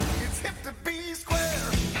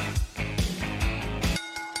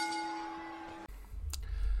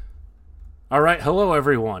All right, hello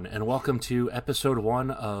everyone, and welcome to episode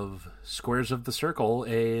 1 of Squares of the Circle,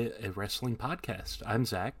 a wrestling podcast. I'm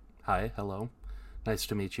Zack. Hi, hello. Nice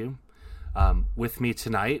to meet you. With me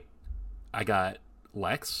tonight, I got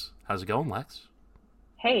Lex. How's it going, Lex?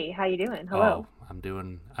 Hey, how you doing? Hello. Oh, I'm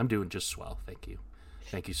doing just swell. Thank you.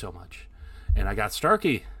 Thank you so much. And I got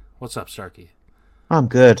Starkey. What's up, Starkey? I'm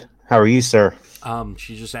good. How are you, sir?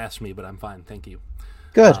 She just asked me, but I'm fine. Thank you.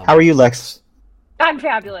 Good. How are you, Lex? I'm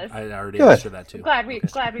fabulous. I already Good. answered that too. Glad we've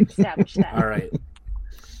established that. All right.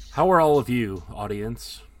 How are all of you,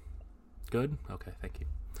 audience? Good? Okay, thank you.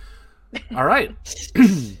 All right.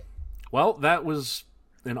 Well, that was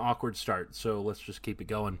an awkward start, so let's just keep it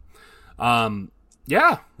going.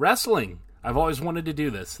 Yeah, wrestling. I've always wanted to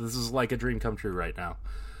do this. This is like a dream come true right now.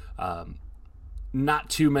 Not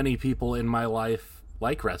too many people in my life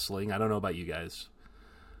like wrestling. I don't know about you guys.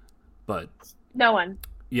 But No one.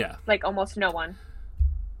 yeah, Like almost no one.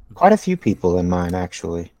 Quite a few people in mine,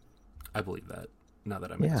 actually. I believe that, now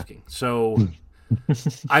that I'm Yeah. asking. So,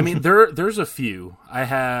 I mean, there's a few. I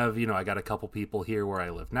have, I got a couple people here where I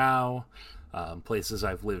live now, places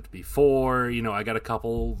I've lived before. I got a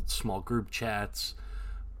couple small group chats.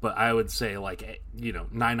 But I would say,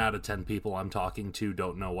 9 out of 10 people I'm talking to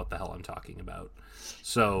don't know what the hell I'm talking about.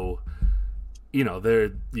 So, you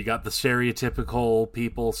got the stereotypical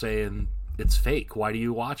people saying, it's fake. Why do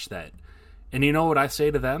you watch that? And you know what I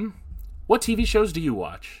say to them? What TV shows do you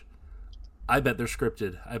watch? I bet they're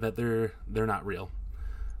scripted. I bet they're not real.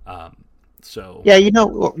 So Yeah,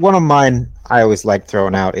 one of mine I always like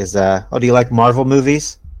throwing out is, do you like Marvel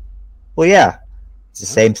movies? Well, yeah. It's the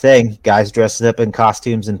same thing. Guys dressed up in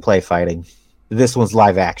costumes and play fighting. This one's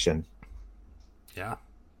live action. yeah,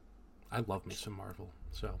 I love me some Marvel.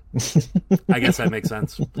 So I guess that makes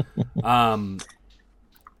sense.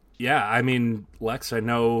 Yeah, I mean, Lex, I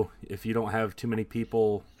know if you don't have too many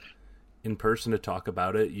people in person to talk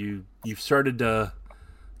about it, you've started to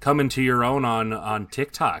come into your own on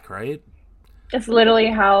TikTok, right? It's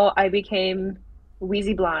literally how I became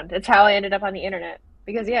Wheezy Blonde. It's how I ended up on the internet.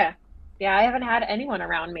 Because yeah, I haven't had anyone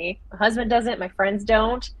around me. My husband doesn't. My friends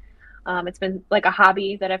don't. It's been like a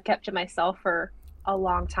hobby that I've kept to myself for a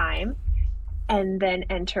long time. And then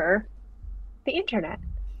enter the internet.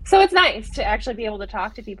 So it's nice to actually be able to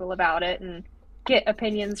talk to people about it and get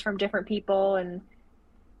opinions from different people and,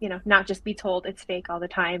 not just be told it's fake all the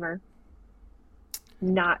time or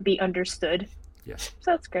not be understood. Yeah.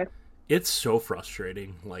 So it's good. It's so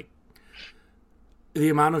frustrating. Like, the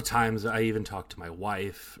amount of times I even talk to my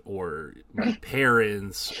wife or my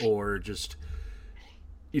parents or just,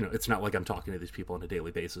 it's not like I'm talking to these people on a daily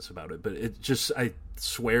basis about it, but I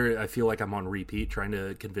swear I feel like I'm on repeat trying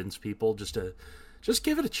to convince people just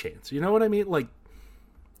give it a chance. You know what I mean? Like,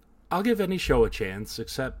 I'll give any show a chance,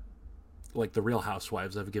 except, like, The Real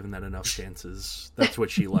Housewives. I've given that enough chances. That's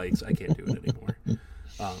what she likes. I can't do it anymore.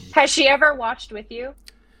 Has she ever watched with you?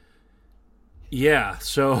 Yeah,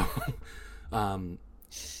 so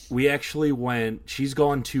we actually she's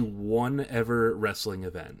gone to one ever wrestling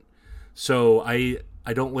event. So I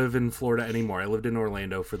don't live in Florida anymore. I lived in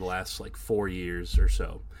Orlando for the last, 4 years or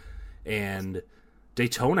so. And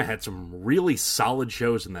Daytona had some really solid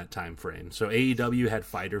shows in that time frame. So AEW had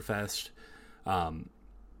Fyter Fest.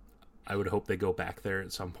 I would hope they go back there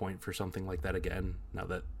at some point for something like that again, now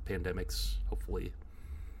that pandemic's hopefully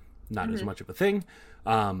not as much of a thing.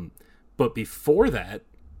 But before that,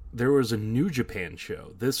 there was a New Japan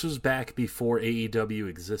show. This was back before AEW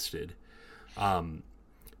existed.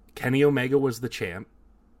 Kenny Omega was the champ,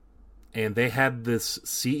 and they had this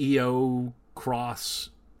CEO Cross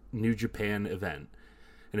New Japan event.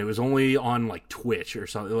 And it was only on, Twitch or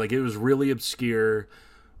something. It was really obscure.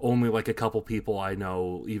 Only, a couple people I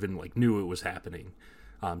know even, knew it was happening.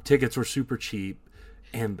 Tickets were super cheap.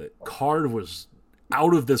 And the card was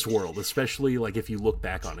out of this world, especially, if you look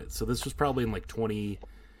back on it. So this was probably in,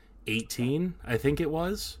 2018, I think it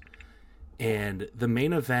was. And the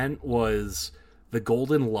main event was the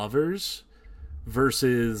Golden Lovers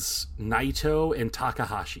versus Naito and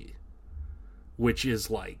Takahashi. Which is,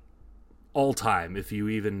 all time if you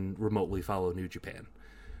even remotely follow New Japan.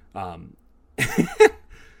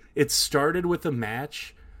 It started with a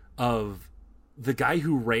match of the guy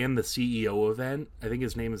who ran the CEO event. I think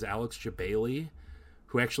his name is Alex Jabali,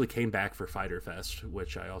 who actually came back for Fyter Fest,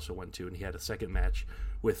 which I also went to, and he had a second match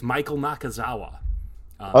with Michael Nakazawa.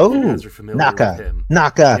 You guys are familiar with him.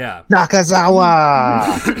 Yeah.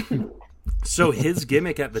 Nakazawa! So his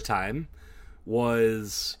gimmick at the time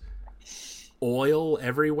was oil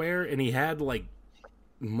everywhere, and he had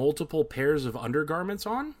multiple pairs of undergarments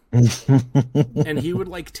on, and he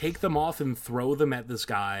would take them off and throw them at this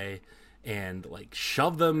guy and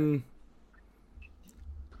shove them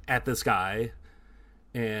at this guy,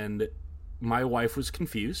 and my wife was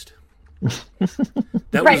confused.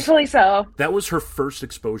 Rightfully so. That was her first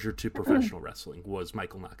exposure to professional wrestling, was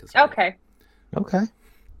Michael Nakazawa. Okay.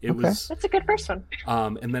 It was. That's a good first one.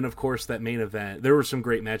 And then, of course, that main event, there were some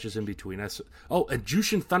great matches in between us. Oh, and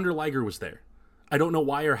Jushin Thunder Liger was there. I don't know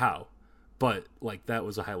why or how, but like that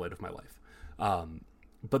was a highlight of my life.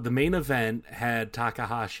 But the main event had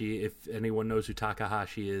Takahashi. If anyone knows who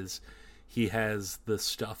Takahashi is, he has the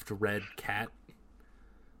stuffed red cat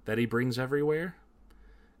that he brings everywhere.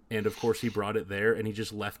 And of course he brought it there, and he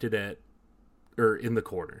just left it in the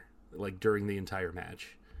corner, like during the entire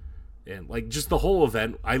match. And like just the whole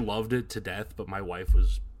event, I loved it to death, but my wife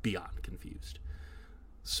was beyond confused.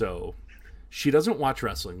 So she doesn't watch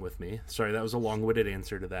wrestling with me. Sorry, that was a long-winded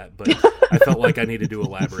answer to that, but I felt like I needed to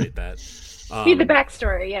elaborate that. Need the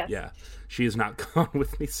backstory, yes. Yeah, she has not gone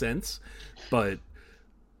with me since, but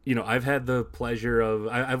you know, I've had the pleasure of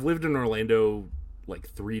I've lived in Orlando like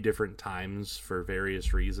 3 different times for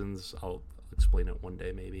various reasons. I'll explain it one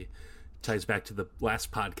day, maybe. It ties back to the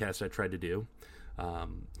last podcast I tried to do.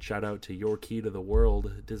 Shout out to Your Key to the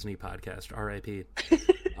World Disney podcast, RIP.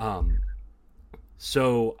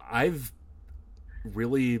 So I've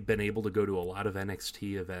really been able to go to a lot of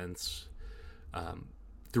NXT events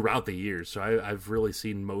throughout the years. So I've really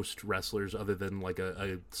seen most wrestlers, other than like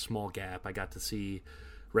a small gap. I got to see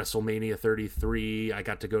WrestleMania 33. I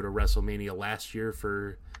got to go to WrestleMania last year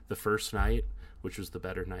for the first night, which was the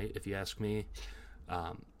better night, if you ask me.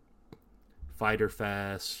 Fyter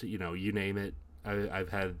Fest, you know, you name it. I've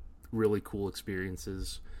had really cool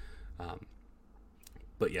experiences.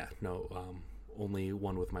 But yeah, no, only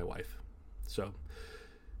one with my wife. So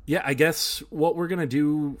yeah, I guess what we're going to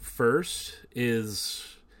do first is...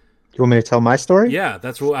 You want me to tell my story? Yeah,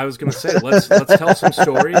 that's what I was going to say. Let's tell some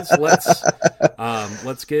stories.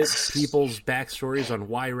 Let's get people's backstories on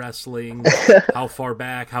why wrestling, how far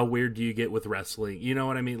back, how weird do you get with wrestling? You know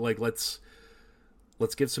what I mean? Like let's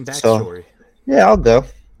give some backstory. Yeah, I'll go.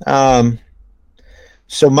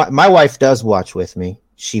 So my wife does watch with me.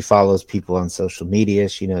 She follows people on social media.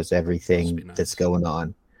 She knows everything that's going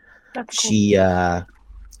on. That's cool. She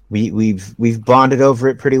we've bonded over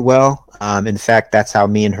it pretty well. In fact, that's how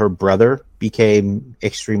me and her brother became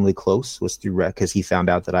extremely close, was through because he found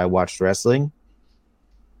out that I watched wrestling.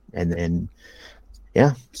 And then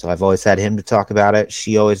yeah, so I've always had him to talk about it.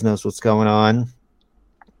 She always knows what's going on.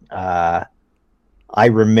 I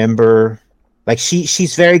remember, like,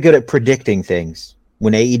 she's very good at predicting things.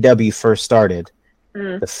 When AEW first started,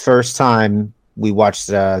 the first time we watched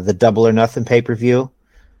the Double or Nothing pay-per-view,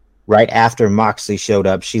 right after Moxley showed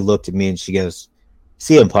up, she looked at me and she goes,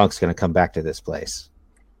 CM Punk's going to come back to this place.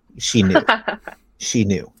 She knew. She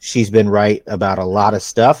knew. She's been right about a lot of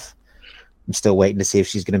stuff. I'm still waiting to see if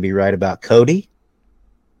she's going to be right about Cody.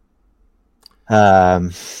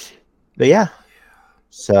 But yeah.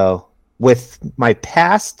 So with my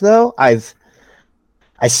past, though, I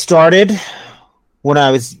started when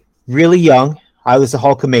I was really young. I was a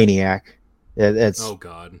Hulkamaniac. Oh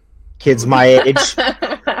God! Kids my age,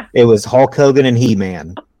 it was Hulk Hogan and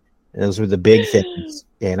He-Man. Those were the big things,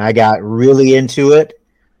 and I got really into it.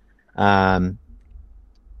 I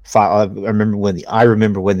remember when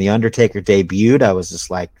the Undertaker debuted. I was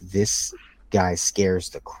just like, "This guy scares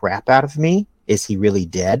the crap out of me. Is he really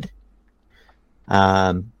dead?"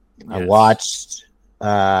 Yes. I watched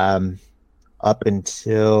up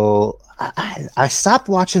until I stopped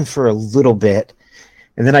watching for a little bit,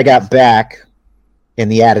 and then I got back in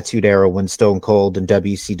the Attitude Era when Stone Cold and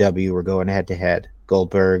WCW were going head to head.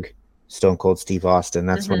 Goldberg, Stone Cold Steve Austin.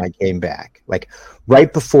 That's when I came back. Like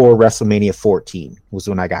right before WrestleMania 14 was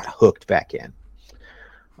when I got hooked back in.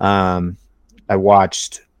 I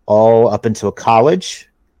watched all up until college.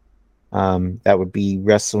 That would be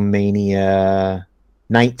WrestleMania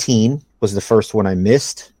 19 was the first one I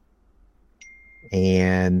missed,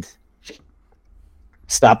 and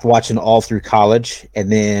stopped watching all through college.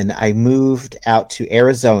 And then I moved out to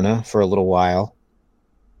Arizona for a little while,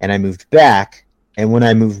 and I moved back. And when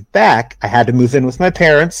I moved back, I had to move in with my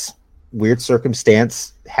parents. Weird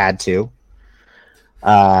circumstance, had to.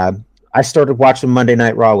 I started watching Monday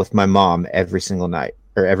Night Raw with my mom every single night,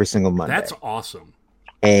 or every single Monday. That's awesome.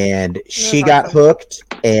 And she got hooked,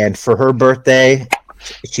 and for her birthday,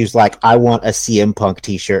 she was like, I want a CM Punk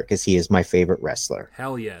t-shirt because he is my favorite wrestler.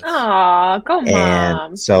 Hell yes. Aw, go Mom.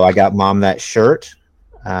 And so I got Mom that shirt.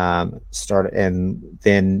 And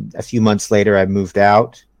then a few months later I moved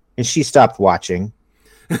out, and she stopped watching.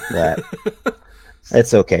 But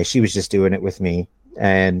it's okay. She was just doing it with me.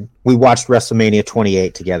 And we watched WrestleMania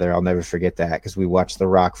 28 together. I'll never forget that because we watched The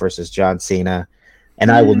Rock versus John Cena.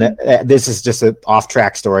 And I will. This is just an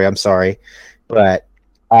off-track story. I'm sorry, but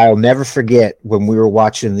I'll never forget when we were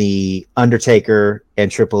watching the Undertaker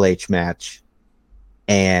and Triple H match,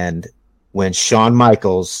 and when Shawn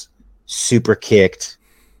Michaels super kicked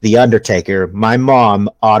the Undertaker, my mom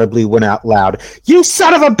audibly went out loud, "You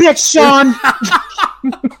son of a bitch, Shawn!"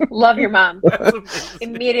 Love your mom.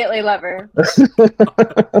 Immediately love her.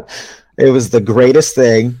 It was the greatest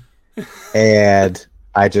thing, and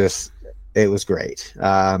it was great.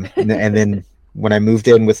 And then when I moved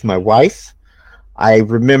in with my wife, I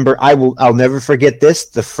remember I'll never forget this.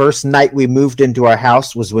 The first night we moved into our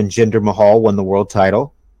house was when Jinder Mahal won the world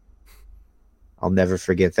title. I'll never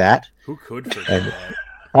forget that. Who could forget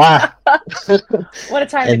that? What a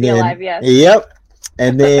time to be alive, yes. Yep.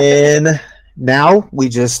 And then now we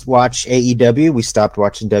just watch AEW. We stopped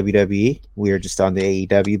watching WWE. We are just on the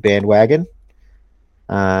AEW bandwagon.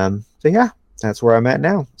 So yeah, that's where I'm at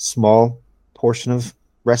now. Small portion of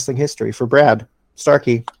wrestling history for Brad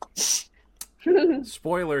Starkey.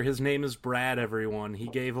 Spoiler, his name is Brad, everyone. He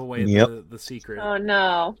gave away the secret. Oh,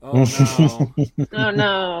 no. Oh, no. Oh,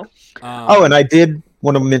 no. And I did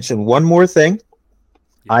want to mention one more thing.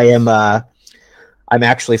 Yes. I'm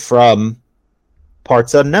actually from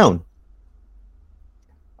parts unknown.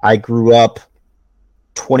 I grew up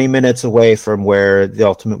 20 minutes away from where the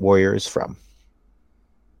Ultimate Warrior is from.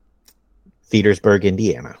 Petersburg,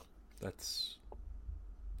 Indiana. That's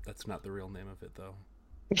not the real name of it, though.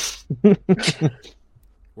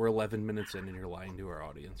 We're 11 minutes in and you're lying to our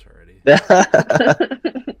audience already.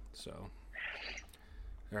 So,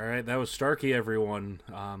 all right, that was Starkey, everyone.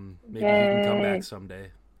 Maybe he can come back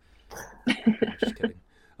someday. No, just kidding.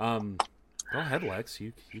 Go ahead, Lex.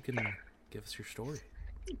 You can give us your story.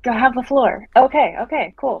 Go have the floor.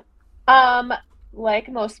 Okay, cool. Like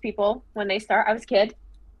most people, when they start, I was a kid.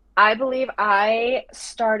 I believe I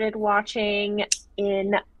started watching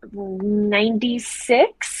in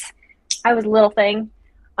 96. I was a little thing.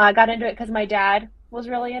 I got into it because my dad was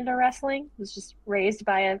really into wrestling. He was just raised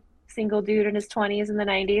by a single dude in his 20s in the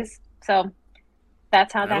 90s. So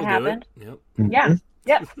that's how that happened. Yep. Yeah.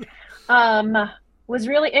 Yep. Was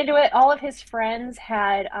really into it. All of his friends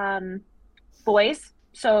had boys.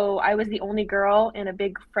 So I was the only girl in a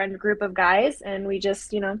big friend group of guys. And we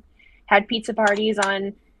just, had pizza parties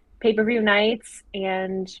on pay-per-view nights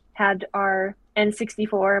and had our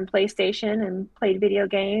N64 and PlayStation and played video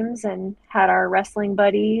games and had our wrestling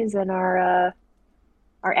buddies and our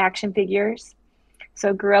action figures.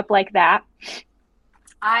 So grew up like that.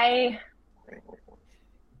 I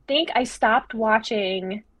think I stopped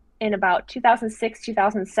watching in about 2006,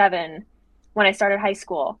 2007 when I started high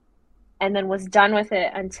school, and then was done with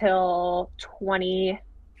it until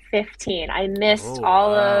 2015. I missed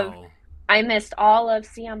all of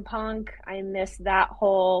CM Punk. I missed that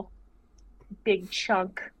whole big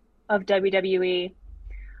chunk of WWE.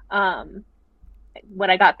 When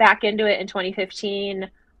I got back into it in 2015,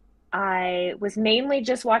 I was mainly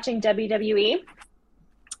just watching WWE.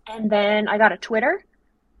 And then I got a Twitter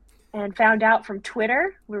and found out from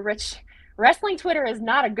Twitter, wrestling Twitter is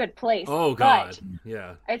not a good place. Oh, God.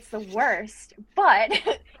 Yeah. It's the worst. But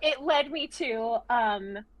it led me to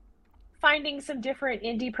finding some different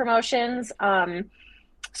indie promotions.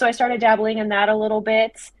 So I started dabbling in that a little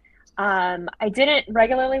bit. I didn't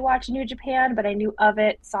regularly watch New Japan, but I knew of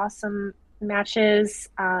it, saw some matches.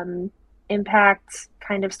 Impact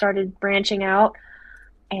kind of started branching out.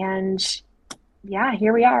 And yeah,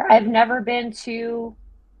 here we are. I've never been to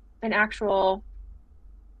an actual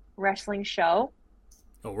wrestling show.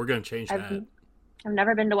 Oh, we're going to change that. I've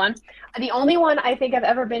never been to one. The only one I think I've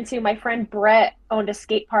ever been to, my friend Brett owned a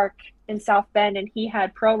skate park in South Bend, and he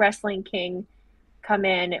had Pro Wrestling King come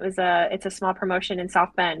in. It's a small promotion in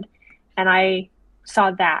South Bend, and I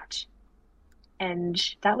saw that. And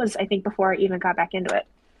that was, I think, before I even got back into it.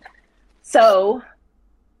 So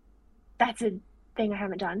that's a thing I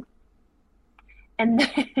haven't done. And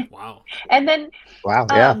then, wow. And then, wow,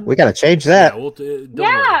 yeah, we got to change that.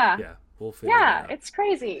 Yeah, we'll figure it out. It's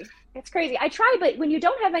crazy. It's crazy. I try, but when you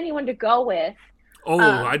don't have anyone to go with. Oh,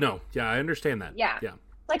 I know. Yeah, I understand that. Yeah.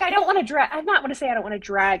 Like, I don't want to I'm not going to say I don't want to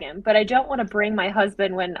drag him, but I don't want to bring my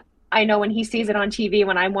husband when I know when he sees it on TV,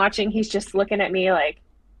 when I'm watching, he's just looking at me like,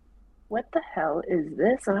 what the hell is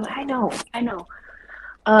this? And I'm like, I know.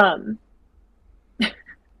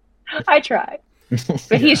 I try.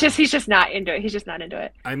 But he's just not into it. He's just not into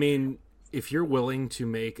it. I mean, if you're willing to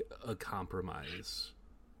make a compromise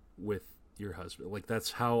with your husband, like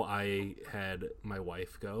that's how I had my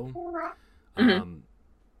wife go. Mm-hmm.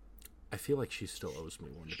 I feel like she still owes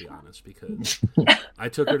me one, to be honest, because I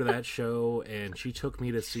took her to that show and she took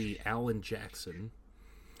me to see Alan Jackson,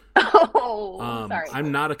 Oh, sorry.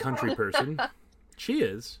 I'm not a country person. She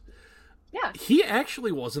is. Yeah. He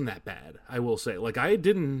actually wasn't that bad, I will say. Like, I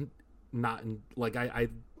didn't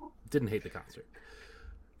hate the concert.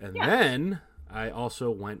 And then I also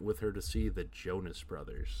went with her to see the Jonas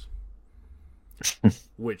Brothers.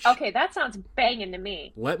 Which, okay, that sounds banging to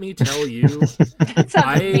me. let me tell you, That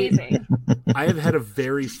sounds amazing. I have had a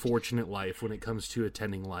very fortunate life when it comes to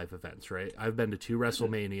attending live events, right? I've been to 2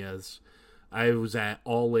 WrestleManias. I was at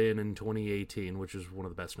All In 2018, which was one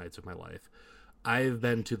of the best nights of my life. I've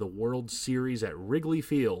been to the World Series at Wrigley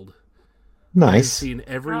Field. Nice. I've seen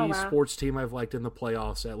every sports team I've liked in the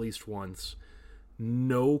playoffs at least once.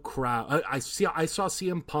 No crowd. I saw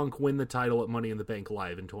CM Punk win the title at Money in the Bank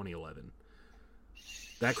Live in 2011.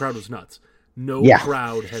 That crowd was nuts. No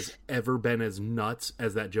crowd has ever been as nuts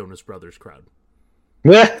as that Jonas Brothers crowd.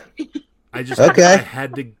 I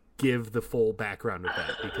had to give the full background of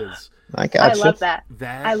that because I love that.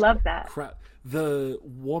 I love that. The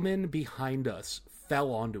woman behind us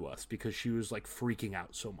fell onto us because she was like freaking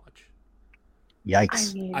out so much.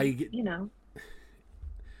 Yikes! I mean,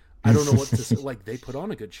 I don't know what to say. Like, they put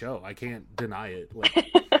on a good show. I can't deny it. Like,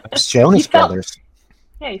 it's Jonas Brothers.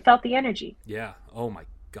 Yeah, you felt the energy. Yeah. Oh my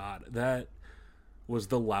God, that was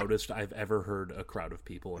the loudest I've ever heard a crowd of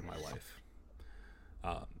people in my life.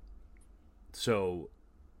 So,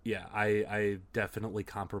 yeah, I definitely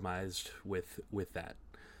compromised with that.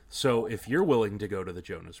 So, if you're willing to go to the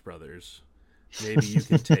Jonas Brothers, maybe you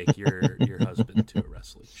can take your husband to a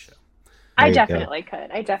wrestling show. I definitely could.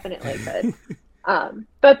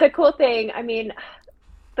 But the cool thing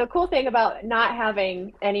about not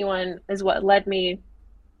having anyone is what led me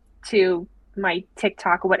to my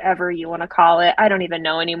TikTok, whatever you want to call it. I don't even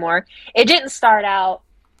know anymore. It didn't start out,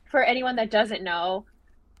 for anyone that doesn't know,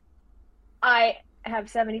 I have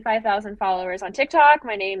 75,000 followers on TikTok.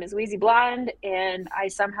 My name is Wheezy Blonde, and I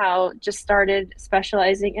somehow just started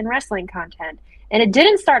specializing in wrestling content. And it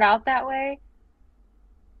didn't start out that way,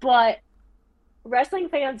 but wrestling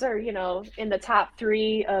fans are, in the top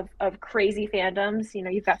 3 of crazy fandoms.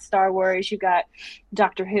 You've got Star Wars, you've got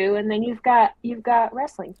Doctor Who, and then you've got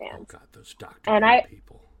wrestling fans. Oh God, those Doctor Who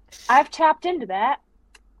people. I've tapped into that.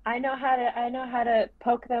 I know how to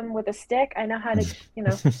poke them with a stick. I know how to,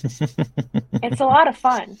 it's a lot of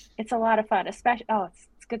fun. Especially,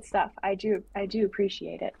 it's good stuff. I do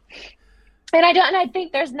appreciate it. And I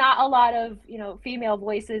think there's not a lot of, female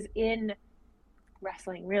voices in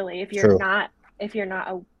wrestling, really, if you're not a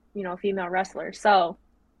female wrestler. So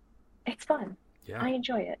it's fun. Yeah, I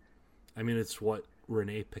enjoy it. I mean, it's what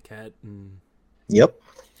Renee Paquette and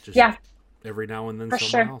just every now and then For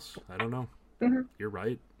someone sure. else. I don't know. Mm-hmm. You're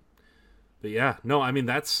right. But yeah, no, I mean,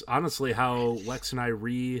 that's honestly how Lex and I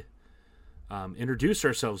introduced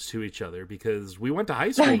ourselves to each other, because we went to high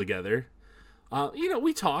school together.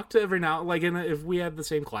 We talked every now, like if we had the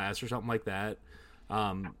same class or something like that.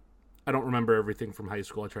 I don't remember everything from high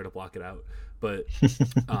school. I try to block it out. But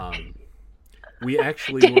we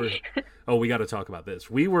actually were... Oh, we got to talk about this.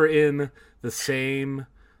 We were in the same,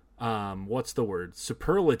 what's the word?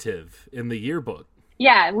 Superlative in the yearbook.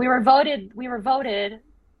 Yeah, we were voted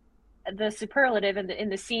the superlative in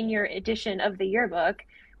the senior edition of the yearbook,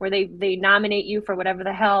 where they nominate you for whatever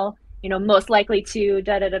the hell, most likely to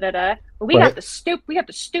da da da da da. But we got the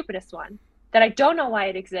stupidest one that I don't know why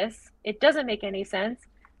it exists. It doesn't make any sense.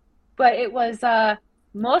 But it was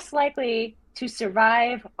most likely to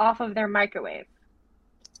survive off of their microwave.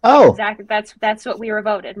 Oh, Zack, that's what we were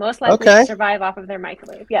voted. Most likely to survive off of their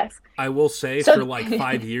microwave. Yes. I will say for like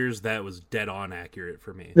 5 years that was dead on accurate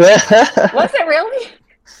for me. Was it really?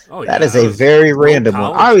 Oh, that is a very random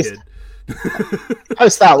one. I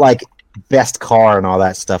always thought like best car and all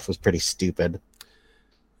that stuff was pretty stupid.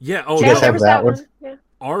 Yeah. Oh, you guys have that one? Yeah.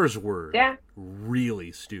 Ours were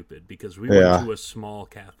really stupid because we went to a small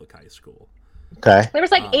Catholic high school. Okay. There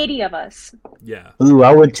was like 80 of us. Yeah. Ooh,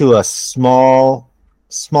 I went to a small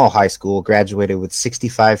high school, graduated with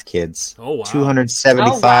 65 kids. Oh, wow.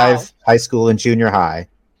 275 high school and junior high.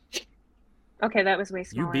 Okay, that was way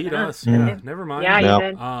smaller. You beat us. Yeah, never mind. Yeah,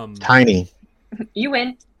 you did. Tiny. You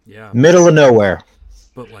win. Yeah. Middle of nowhere.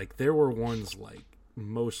 But like there were ones like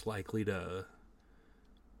most likely to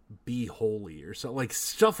be holy or so, like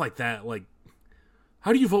stuff like that. Like,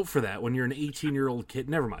 how do you vote for that when you're an 18-year-old kid?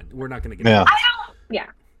 Never mind. We're not going to get into Yeah.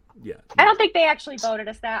 Yeah. I don't think they actually voted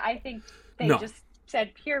us that. I think they just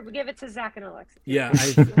said, here, we give it to Zack and Alexa. Yeah,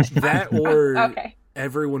 that or okay.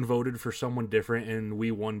 Everyone voted for someone different, and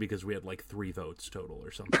we won because we had like 3 votes total or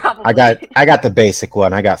something. Probably. I got the basic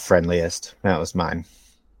one. I got friendliest. That was mine.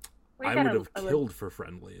 I would have killed for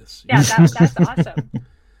friendliest. Yeah, that's awesome.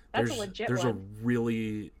 That's a legit There's one. a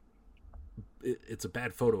really it's a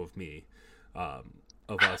bad photo of me, of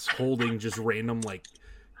us holding just random like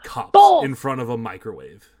cups Bowl. in front of a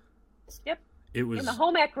microwave. Yep. It was in the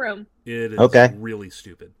home ec room. It is Okay. really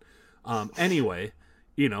stupid. Anyway,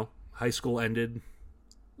 you know, high school ended,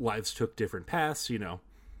 lives took different paths, you know,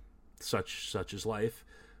 such is life.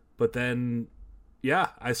 But then, yeah,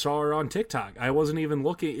 I saw her on TikTok. I wasn't even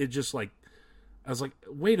looking. It just like, I was like,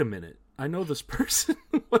 wait a minute, I know this person.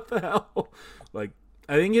 What the hell? Like,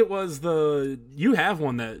 I think it was you have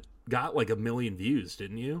one that got like 1 million views,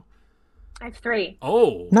 didn't you? I have 3.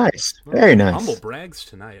 Oh, Nice. Very nice. Humble brags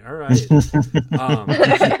tonight. All right. Just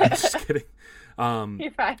kidding.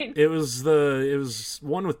 You're fine. It was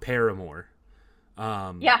one with Paramore.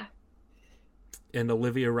 Yeah. And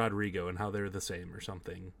Olivia Rodrigo, and how they're the same or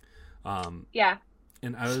something. Yeah.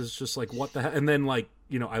 And I was just like, what the hell? And then, like,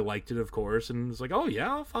 you know, I liked it, of course, and was like, oh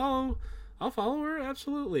yeah, I'll follow her,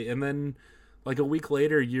 absolutely. And then like a week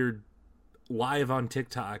later, you're live on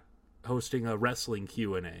TikTok hosting a wrestling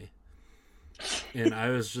Q&A. And I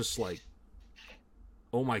was just like,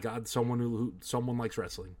 oh my god, someone likes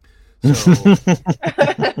wrestling. So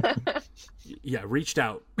yeah, reached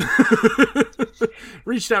out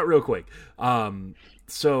real quick.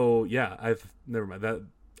 So yeah, never mind that.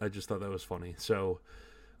 I just thought that was funny. So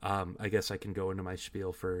I guess I can go into my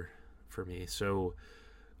spiel for me. So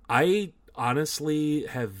I honestly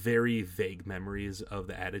have very vague memories of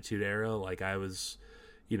the Attitude Era. Like, I was,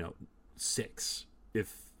 you know, 6,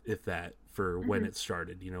 if that, for when it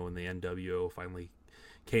started, you know, when the NWO finally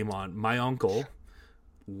came on. My uncle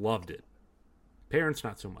loved it. Parents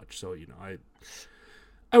not so much. So, you know,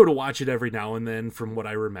 I would watch it every now and then from what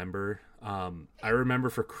I remember. I remember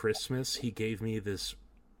for Christmas, he gave me this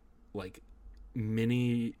like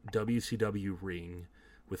mini WCW ring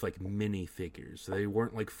with like mini figures. They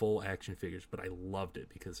weren't like full action figures, but I loved it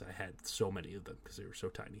because I had so many of them because they were so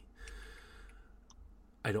tiny.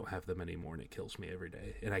 I don't have them anymore, and it kills me every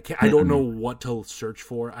day. And I don't know what to search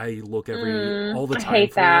for. I look all the time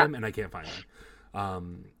for them, and I can't find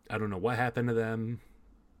them. I don't know what happened to them.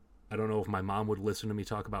 I don't know if my mom would listen to me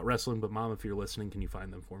talk about wrestling, but Mom, if you're listening, can you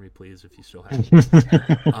find them for me, please, if you still have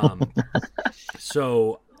them?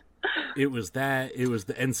 So it was the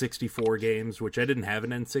N64 games, which I didn't have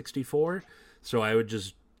an N64, so I would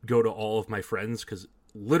just go to all of my friends, because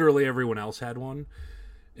literally everyone else had one.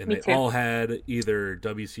 And Me they too. all had either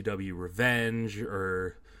WCW Revenge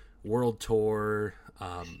or World Tour.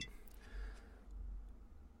 I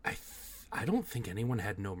don't think anyone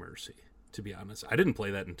had No Mercy, to be honest. I didn't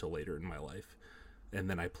play that until later in my life. And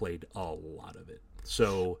then I played a lot of it.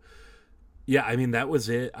 So, yeah, I mean, that was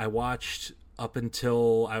it. I watched up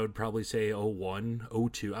until, I would probably say 01,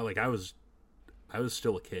 02. I was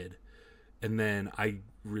still a kid. And then I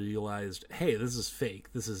realized, hey, this is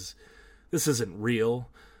fake. This isn't real.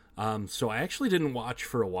 So I actually didn't watch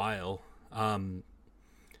for a while.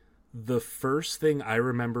 The first thing I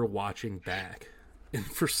remember watching back, and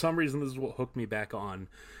for some reason this is what hooked me back on,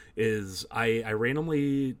 is I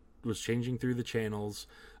randomly was changing through the channels.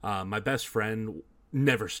 My best friend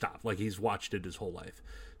never stopped. Like, he's watched it his whole life.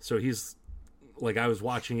 So he's like, I was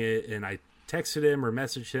watching it and I texted him or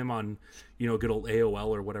messaged him on, you know, good old AOL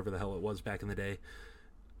or whatever the hell it was back in the day.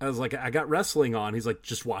 I was like, I got wrestling on. He's like,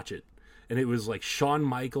 just watch it. And it was like Shawn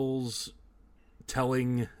Michaels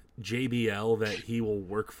telling JBL that he will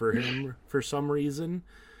work for him for some reason.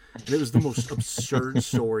 And it was the most absurd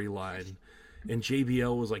storyline. And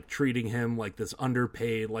JBL was like treating him like this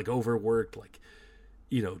underpaid, like overworked, like,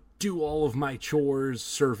 you know, do all of my chores,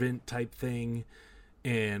 servant type thing.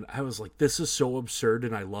 And I was like, this is so absurd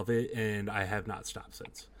and I love it. And I have not stopped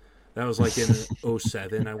since. That was like in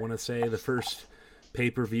 07, I want to say. The first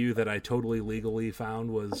pay-per-view that I totally legally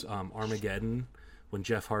found was Armageddon, when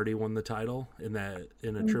Jeff Hardy won the title in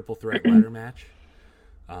a triple threat ladder match.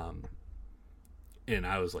 And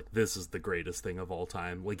I was like, this is the greatest thing of all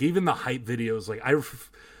time. Like, even the hype videos, like,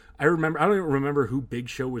 I remember, I don't even remember who Big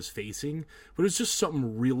Show was facing, but it was just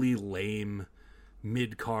something really lame,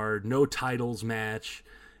 mid-card, no titles match.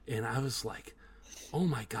 And I was like, oh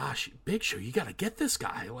my gosh, Big Show, you gotta get this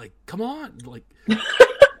guy. Like, come on. Like,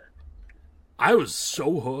 I was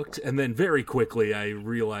so hooked. And then very quickly I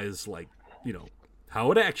realized, like, you know,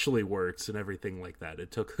 how it actually works and everything like that.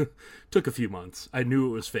 It took a few months. I knew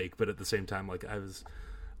it was fake, but at the same time, like, I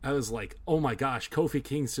was like, oh my gosh, Kofi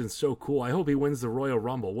Kingston's so cool. I hope he wins the Royal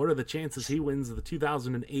Rumble. What are the chances he wins the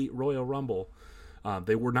 2008 Royal Rumble?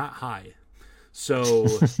 They were not high. So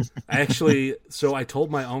I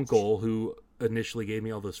told my uncle, who initially gave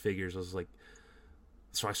me all those figures, I was like,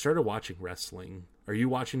 so I started watching wrestling. Are you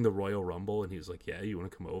watching the Royal Rumble? And he was like, yeah, you want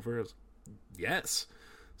to come over? I was like, yes.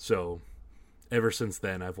 So ever since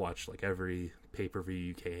then, I've watched like every pay-per-view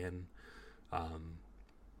you can.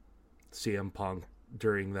 CM Punk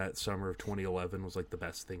during that summer of 2011 was like the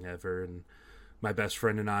best thing ever, and my best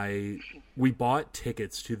friend and I, we bought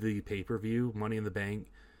tickets to the pay-per-view Money in the Bank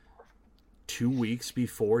 2 weeks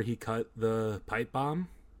before he cut the pipe bomb.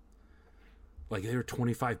 Like, they were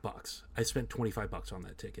 $25. I spent $25 on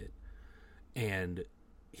that ticket, and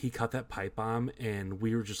he cut that pipe bomb, and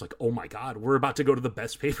we were just like, oh my god, we're about to go to the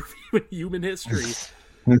best pay-per-view in human history.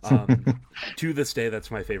 To this day, that's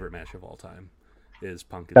my favorite match of all time, is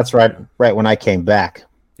Punk and That's Cena. right when I came back.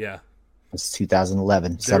 Yeah. It's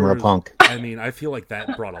 2011, Summer of Punk. I mean, I feel like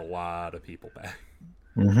that brought a lot of people back.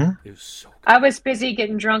 Mm-hmm. It was so good. I was busy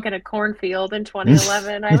getting drunk in a cornfield in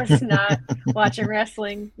 2011. I was not watching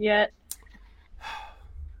wrestling yet.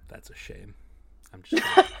 That's a shame. I'm just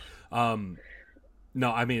kidding.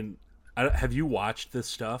 No, I mean, have you watched this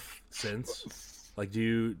stuff since? Like,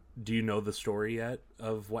 do you know the story yet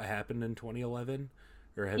of what happened in 2011?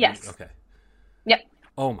 Or have Yes. You? Okay. Yep.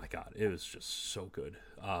 Oh my god, it was just so good.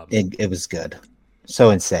 It was good. So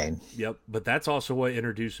insane. Yep, but that's also what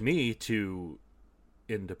introduced me to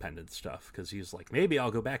independent stuff, because he's like, maybe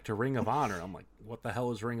I'll go back to Ring of Honor. I'm like, what the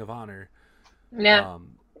hell is Ring of Honor? Yeah.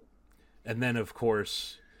 And then, of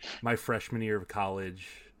course, my freshman year of college,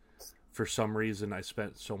 for some reason, I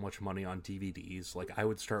spent so much money on DVDs. Like, I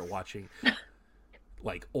would start watching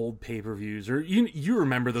like old pay-per-views, or you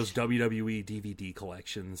remember those WWE DVD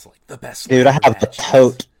collections, like the best. Dude, I have a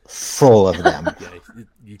tote full of them.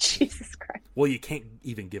 Yeah, Jesus Christ. Well, you can't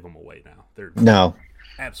even give them away now. They're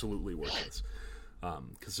absolutely worthless,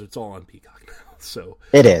 because it's all on Peacock now. So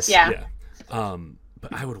it is. Yeah.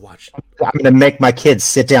 But I would watch. I'm going to make my kids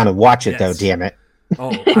sit down and watch it, though. Damn it.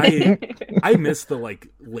 Oh, I miss the like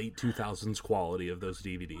late 2000s quality of those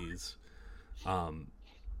DVDs.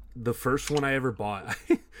 The first one I ever bought,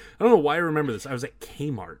 I don't know why I remember this. I was at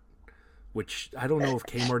Kmart, which I don't know if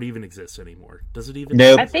Kmart even exists anymore. Does it even?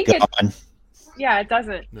 Nope. I think gone. Yeah, it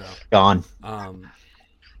doesn't. No. Gone.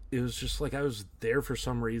 It was just like I was there for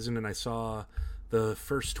some reason, and I saw the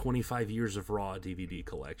first 25 years of Raw DVD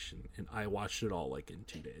collection, and I watched it all like in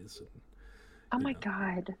 2 days. And, Oh my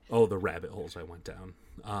god. Oh, the rabbit holes I went down.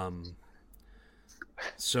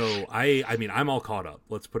 So I mean, I'm all caught up.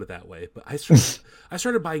 Let's put it that way. But I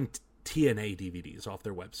started buying TNA DVDs off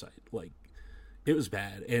their website. Like, it was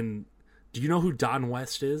bad. And do you know who Don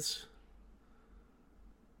West is?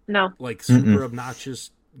 No. Like, super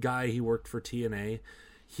obnoxious guy. He worked for TNA.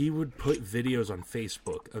 He would put videos on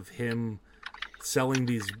Facebook of him selling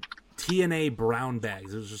these TNA brown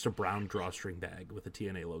bags. It was just a brown drawstring bag with a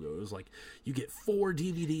TNA logo. It was like, you get 4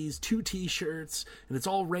 DVDs, 2 t-shirts, and it's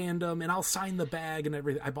all random, and I'll sign the bag and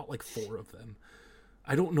everything. I bought like 4 of them.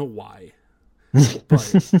 I don't know why. But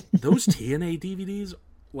those TNA DVDs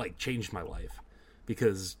like changed my life,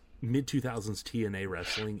 because mid-2000s TNA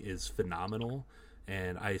wrestling is phenomenal,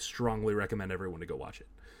 and I strongly recommend everyone to go watch it.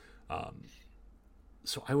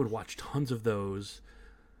 So I would watch tons of those.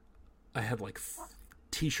 I had like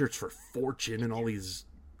t-shirts for Fortune and all these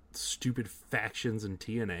stupid factions in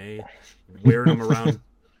TNA, wearing them around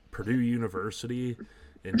Purdue University,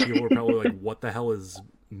 and people were probably like, what the hell is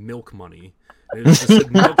Milk Money? And it just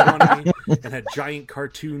said Milk Money, and had giant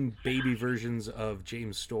cartoon baby versions of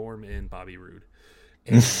James Storm and Bobby Roode.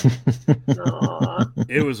 And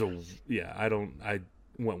it was I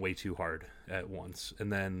went way too hard at once.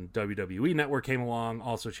 And then WWE Network came along,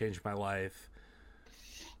 also changed my life.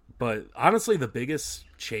 But honestly, the biggest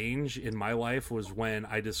change in my life was when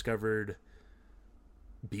I discovered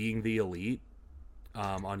Being the Elite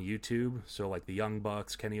on YouTube. So like the Young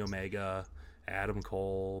Bucks, Kenny Omega, Adam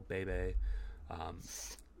Cole, Bebe.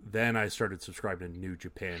 Then I started subscribing to New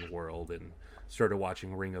Japan World and started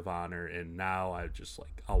watching Ring of Honor. And now I just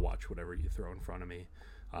like, I'll watch whatever you throw in front of me.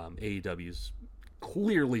 AEW's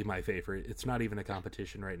clearly my favorite. It's not even a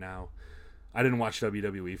competition right now. I didn't watch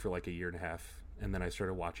WWE for like a year and a half. And then I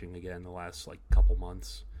started watching again the last like couple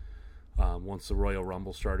months. Once the Royal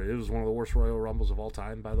Rumble started, it was one of the worst Royal Rumbles of all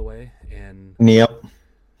time, by the way. And yep,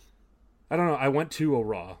 I don't know. I went to a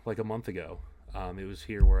Raw like a month ago. It was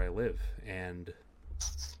here where I live, and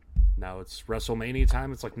now it's WrestleMania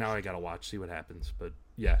time. It's like, now I gotta watch, see what happens. But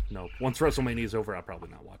yeah, no. Once WrestleMania is over, I'll probably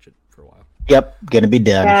not watch it for a while. Yep, gonna be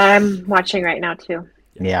done. Yeah, I'm watching right now too.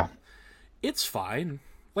 Yeah. It's fine.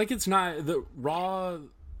 Like, it's not the Raw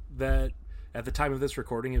that. At the time of this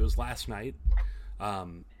recording, it was last night. I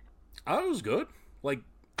thought it was good. Like,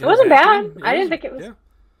 it wasn't bad. I didn't think it was. Yeah.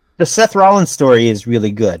 The Seth Rollins story is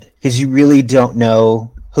really good, because you really don't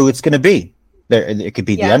know who it's going to be. It could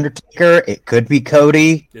be The Undertaker. It could be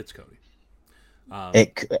Cody. It's Cody.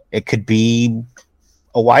 It could be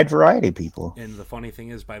a wide variety of people. And the funny thing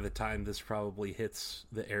is, by the time this probably hits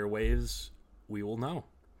the airwaves, we will know.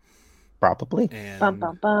 Probably. And Bum,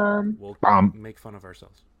 bum, bum. we'll make fun of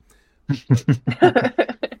ourselves.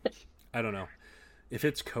 I don't know. If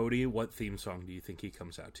it's Cody, what theme song do you think he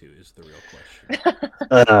comes out to is the real question.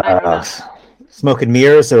 I don't know. Smoke and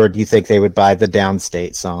Mirrors, or do you think they would buy the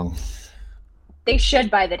Downstate song? They should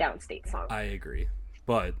buy the Downstate song. I agree.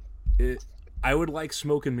 But I would like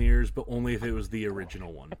Smoke and Mirrors, but only if it was the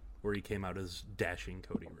original one, where he came out as dashing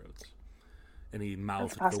Cody Rhodes. And he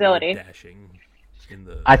mouthed the word dashing.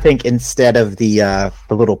 I think instead of the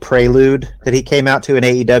little prelude that he came out to in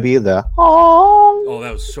AEW, oh,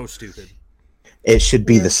 that was so stupid. It should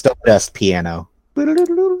be the Stardust piano.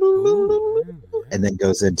 Ooh. And then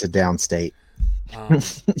goes into Downstate.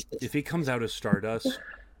 If he comes out as Stardust,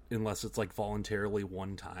 unless it's like voluntarily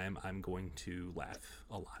one time, I'm going to laugh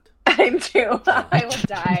a lot. I'm too. I will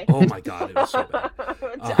die. Oh my god, it was so bad.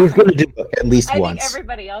 He's going to do it at least once. I think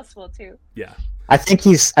everybody else will too. Yeah. I think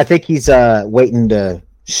he's waiting to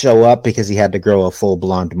show up because he had to grow a full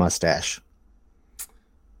blonde mustache.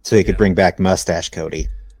 So he could bring back Mustache Cody.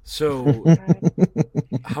 So,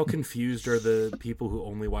 how confused are the people who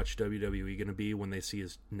only watch WWE going to be when they see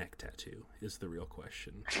his neck tattoo? Is the real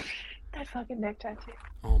question. That fucking neck tattoo.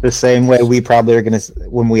 Oh the same way we probably are going to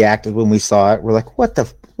when we saw it. We're like, what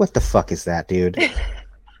the fuck is that, dude?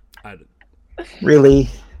 Really?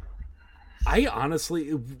 I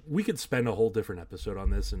honestly, we could spend a whole different episode on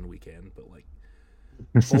this, and we can, but like,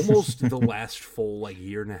 almost the last full like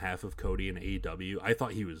year and a half of Cody in AEW, I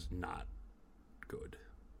thought he was not good.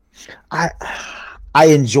 I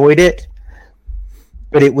enjoyed it,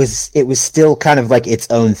 but it was still kind of like its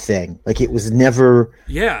own thing. Like it was never.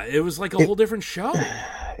 Yeah, it was like a whole different show.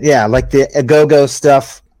 Yeah, like the Agogo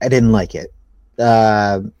stuff, I didn't like it.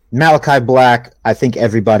 Malachi Black, I think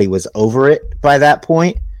everybody was over it by that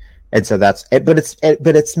point, and so that's it. But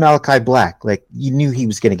it's Malachi Black. Like you knew he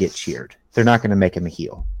was going to get cheered. They're not going to make him a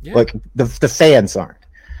heel. Yeah. Like the fans aren't.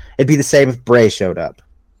 It'd be the same if Bray showed up.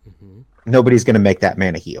 Mm-hmm. Nobody's going to make that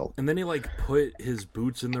man a heel. And then he like put his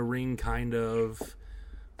boots in the ring, kind of.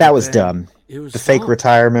 That was dumb. It was the fake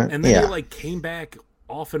retirement. And then he like came back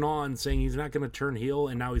off and on saying he's not going to turn heel,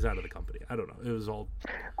 and now he's out of the company. I don't know. It was all.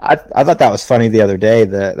 I thought that was funny the other day.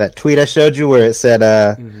 That tweet I showed you where it said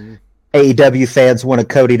AEW fans wanted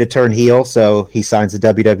Cody to turn heel, so he signs a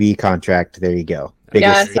WWE contract. There you go.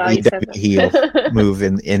 Biggest AEW heel move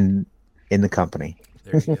in the company.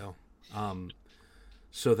 There you go.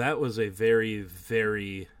 So that was a very,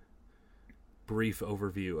 very brief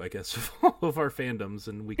overview, I guess, of all of our fandoms,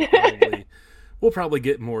 and we'll probably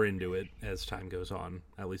get more into it as time goes on.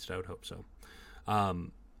 At least I would hope so.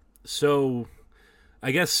 So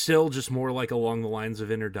I guess still just more like along the lines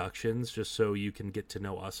of introductions, just so you can get to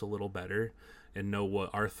know us a little better and know what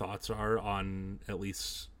our thoughts are on at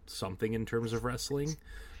least something in terms of wrestling.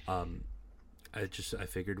 I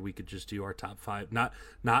figured we could just do our top 5, not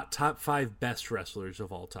top 5 best wrestlers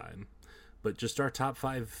of all time, but just our top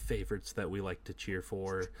 5 favorites that we like to cheer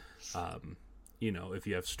for. If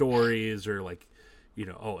you have stories or like,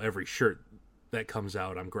 every shirt that comes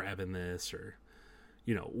out, I'm grabbing this, or,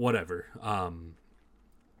 whatever.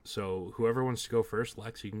 So whoever wants to go first,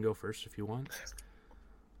 Lex, you can go first if you want.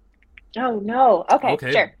 Oh no.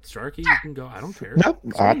 Okay, sure. Starkey, you can go. I don't care. Nope,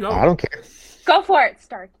 I don't care. Go for it,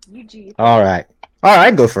 Starkey. You G. All right, I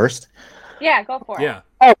can go first. Yeah, go for it. Yeah.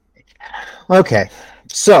 Oh, okay.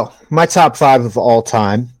 So my top 5 of all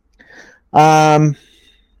time. So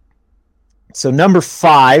number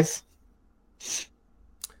 5.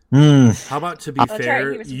 How about, to be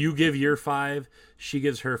fair, you give your 5, she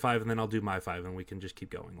gives her 5, and then I'll do my 5, and we can just keep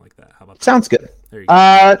going like that. How about that? Sounds good. There you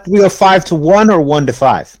go. Do we go 5 to 1 or 1 to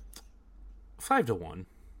 5? 5 to 1.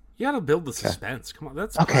 You gotta build the suspense. Come on,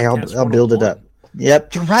 that's okay. I'll build it up.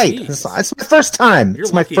 Yep, you're right. It's my first time.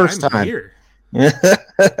 It's my first time. Here.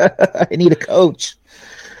 I need a coach.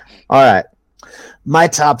 All right, my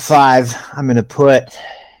top 5. I'm gonna put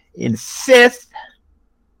in 5th,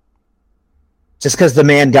 just because the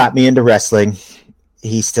man got me into wrestling.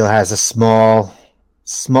 He still has a small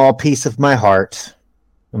piece of my heart.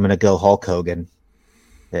 I'm gonna go Hulk Hogan.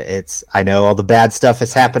 I know all the bad stuff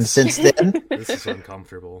has happened since then. This is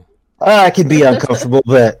uncomfortable. It can be uncomfortable,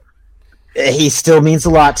 but he still means a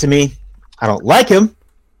lot to me. I don't like him.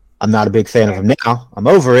 I'm not a big fan of him now. I'm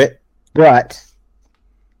over it. But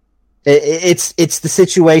it's the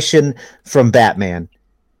situation from Batman.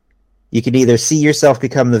 You can either see yourself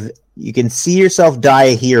die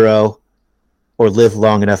a hero, or live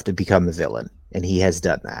long enough to become the villain, and he has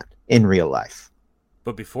done that in real life.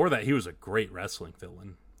 But before that, he was a great wrestling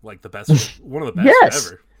villain. Like the best, one of the best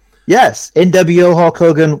ever. Yes, NWO Hulk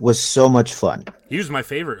Hogan was so much fun. He was my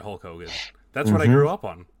favorite Hulk Hogan. That's what I grew up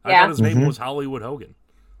on. I Yeah. thought his name was Hollywood Hogan.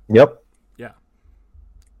 Yep. Yeah.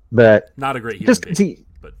 But Not a great human being.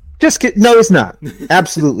 But no, it's not.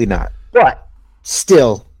 Absolutely not. But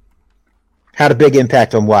still had a big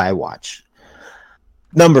impact on why I watch.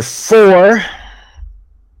 Number 4,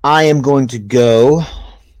 I am going to go.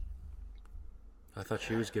 I thought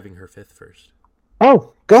she was giving her 5th first.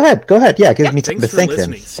 Oh, go ahead. Yeah, give me time Thanks to for think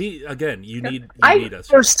listening. then. See, again, you need us.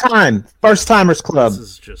 First timers club. This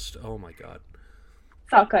is just, oh my god.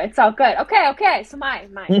 It's all good. Okay. So my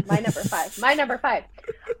number 5. My number 5.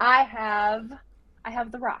 I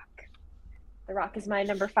have The Rock. The Rock is my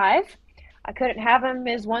number 5. I couldn't have him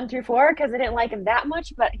as 1 through 4 because I didn't like him that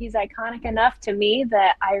much, but he's iconic enough to me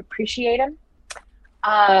that I appreciate him.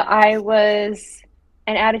 I was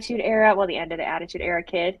the end of the Attitude Era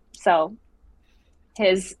kid. So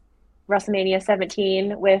his WrestleMania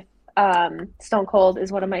 17 with Stone Cold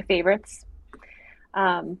is one of my favorites.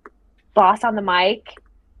 Boss on the mic.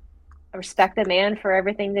 I respect the man for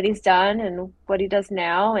everything that he's done and what he does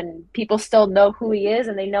now, and people still know who he is,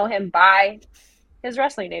 and they know him by his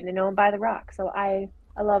wrestling name. They know him by The Rock. So I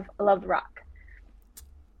love The Rock.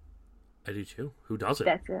 I do too. Who doesn't?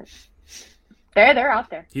 That's it. They're out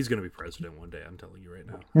there. He's going to be president one day. I'm telling you right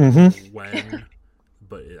now. Mm-hmm. When?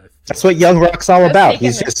 But that's what Young Rock's all about.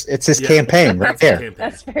 It's his campaign right there.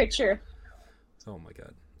 That's very true. Oh my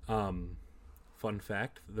god. Fun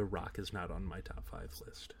fact: The Rock is not on my top 5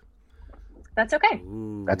 list. That's okay.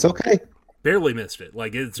 Ooh. That's okay. Barely missed it.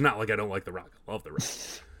 Like, it's not like I don't like The Rock. I love The Rock.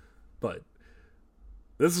 But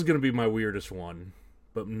this is going to be my weirdest one.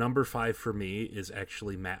 But number 5 for me is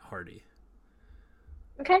actually Matt Hardy.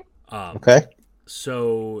 Okay. Okay.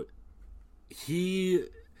 So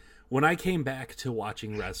when I came back to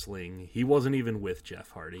watching wrestling, he wasn't even with Jeff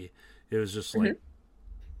Hardy. It was just like,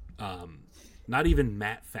 not even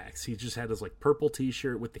Matt Fax. He just had his like purple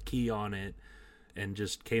t-shirt with the key on it and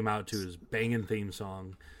just came out to his banging theme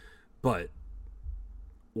song. But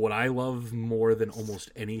what I love more than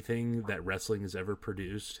almost anything that wrestling has ever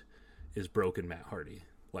produced is Broken Matt Hardy.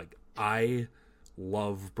 Like, I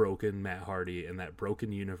love Broken Matt Hardy and that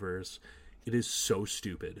Broken universe. It is so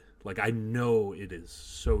stupid. Like, I know it is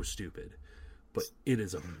so stupid, but it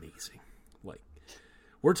is amazing. Like,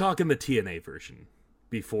 we're talking the TNA version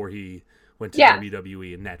before he went to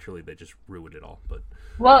WWE, and naturally they just ruined it all. But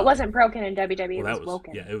it wasn't broken in WWE. It was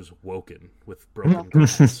woken. Yeah, it was woken with broken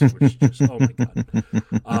glass, which just, oh my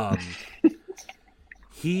god.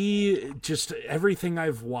 He just, everything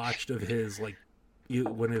I've watched of his, like,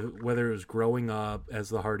 whether it was growing up as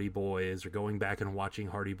the Hardy Boys or going back and watching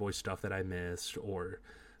Hardy Boy stuff that I missed or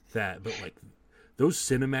that, but like those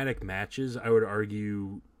cinematic matches, I would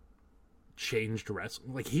argue changed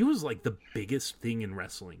wrestling. Like, he was like the biggest thing in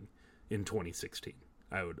wrestling in 2016,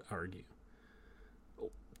 I would argue,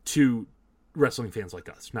 to wrestling fans like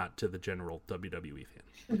us, not to the general WWE fan.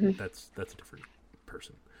 Mm-hmm. That's a different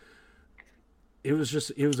person. It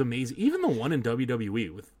was amazing. Even the one in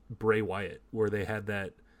WWE with Bray Wyatt, where they had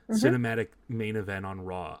that cinematic main event on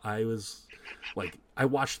Raw. I was like, I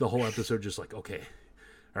watched the whole episode just like, okay,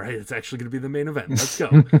 all right, it's actually going to be the main event. Let's go.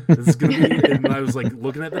 This is going to be, and I was like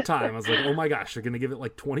looking at the time. I was like, oh my gosh, they're going to give it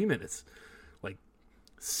like 20 minutes. Like,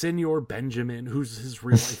 Senor Benjamin, who's his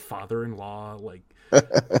real life father-in-law, like,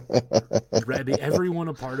 Rebby, everyone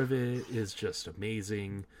a part of it is just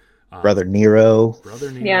amazing. Brother Nero.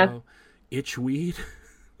 Yeah. Itchweed,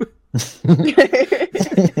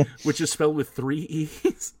 which is spelled with 3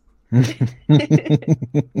 E's.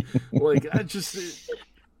 Like,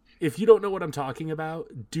 if you don't know what I'm talking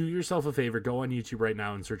about, do yourself a favor, go on YouTube right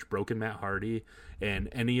now and search Broken Matt Hardy and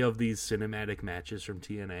any of these cinematic matches from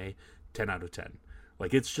TNA. 10 out of 10.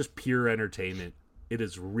 Like, it's just pure entertainment. It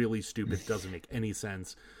is really stupid. It doesn't make any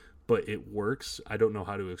sense, but it works. I don't know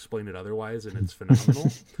how to explain it otherwise, and it's phenomenal.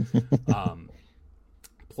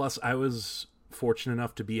 Plus, I was fortunate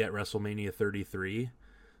enough to be at WrestleMania 33.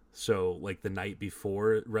 So, like, the night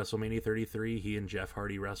before WrestleMania 33, he and Jeff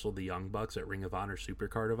Hardy wrestled the Young Bucks at Ring of Honor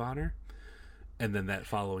Supercard of Honor. And then that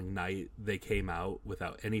following night, they came out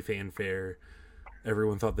without any fanfare.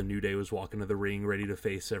 Everyone thought the New Day was walking to the ring, ready to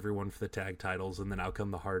face everyone for the tag titles. And then out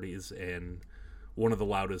come the Hardys, and one of the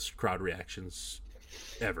loudest crowd reactions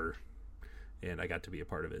ever. And I got to be a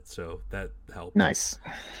part of it, so that helped. Nice.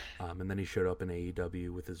 And then he showed up in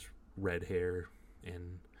AEW with his red hair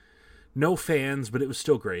and no fans, but it was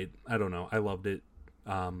still great. I don't know. I loved it.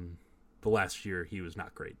 The last year he was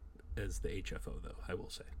not great as the HFO, though, I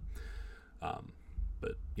will say.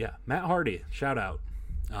 But yeah, Matt Hardy, shout out.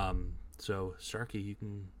 So Starkey, you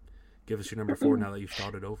can give us your number 4 now that you've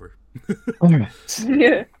thought it over. All right.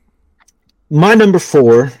 Yeah. My number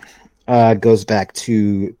 4 goes back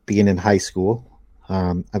to being in high school.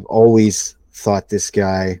 I've always thought this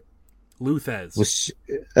guy Luthez. was.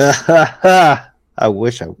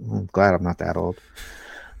 I'm glad I'm not that old.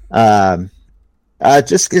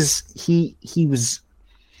 Just because he was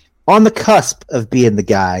on the cusp of being the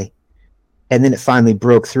guy, and then it finally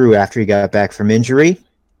broke through after he got back from injury,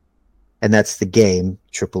 and that's the game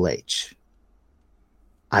Triple H.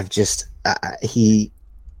 I've just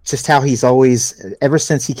how he's always, ever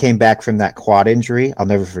since he came back from that quad injury. I'll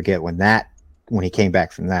never forget when he came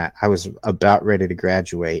back from that. I was about ready to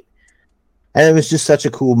graduate, and it was just such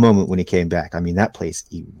a cool moment when he came back. I mean, that place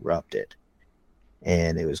erupted,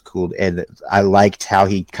 and it was cool. And I liked how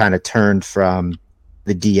he kind of turned from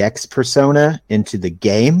the DX persona into the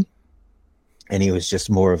game, and he was just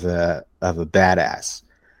more of a badass.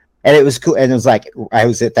 And it was cool. And it was like, I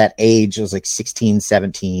was at that age, it was like 16,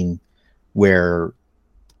 17, where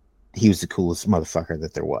he was the coolest motherfucker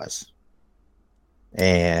that there was.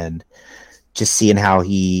 And just seeing how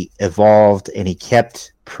he evolved, and he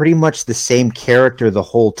kept pretty much the same character the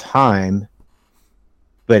whole time,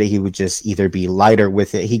 but he would just either be lighter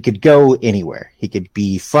with it. He could go anywhere. He could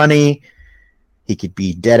be funny. He could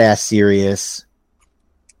be dead ass serious.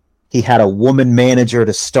 He had a woman manager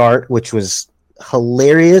to start, which was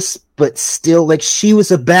hilarious, but still, like, she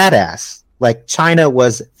was a badass. Like, Chyna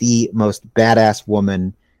was the most badass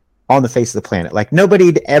woman on the face of the planet. Like,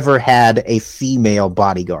 nobody'd ever had a female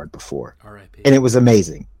bodyguard before. R.I.P. And it was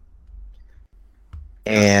amazing.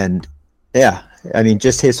 And yeah, I mean,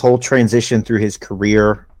 just his whole transition through his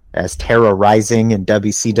career as Terra Rising in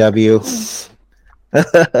WCW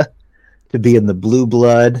to be in the Blue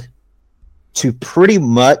Blood to pretty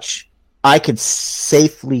much, I could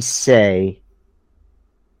safely say,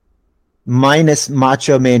 minus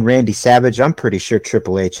Macho Man Randy Savage, I'm pretty sure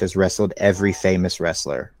Triple H has wrestled every famous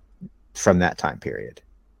wrestler from that time period.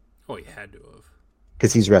 Oh, he had to have.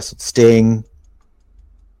 Because he's wrestled Sting,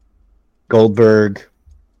 Goldberg.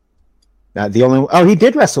 He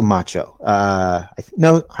did wrestle Macho.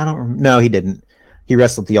 No, he didn't. He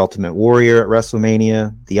wrestled the Ultimate Warrior at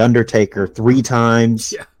WrestleMania, The Undertaker 3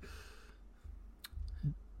 times.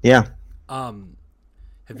 Yeah. Have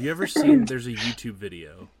you ever seen, there's a YouTube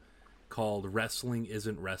video called Wrestling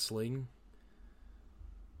Isn't Wrestling.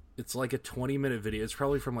 It's like a 20-minute video. It's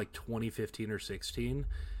probably from like 2015 or 16.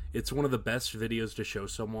 It's one of the best videos to show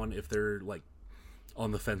someone if they're like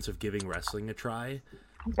on the fence of giving wrestling a try.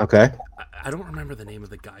 Okay. I don't remember the name of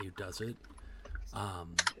the guy who does it.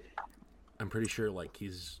 I'm pretty sure like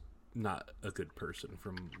he's not a good person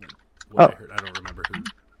from like, what I heard. I don't remember who.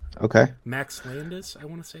 Okay. Max Landis, I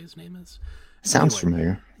want to say his name is. Sounds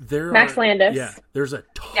familiar. Max Landis. Yeah, there's a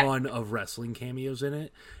ton of wrestling cameos in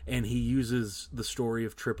it, and he uses the story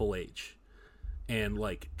of Triple H. And,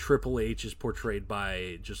 like, Triple H is portrayed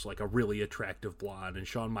by just, like, a really attractive blonde, and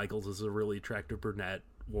Shawn Michaels is a really attractive brunette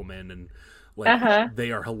woman, and, like,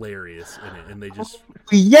 they are hilarious in it, and they just...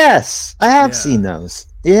 Yes! I have seen those.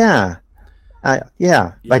 Yeah.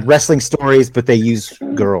 Like wrestling stories, but they use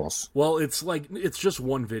girls. Well, it's, like, it's just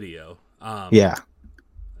one video. Yeah.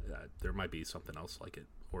 There might be something else like it.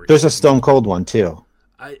 Or there's a Stone Cold one, too.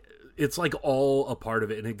 It's, like, all a part of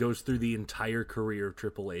it, and it goes through the entire career of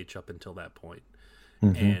Triple H up until that point.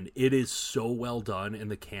 Mm-hmm. And it is so well done, and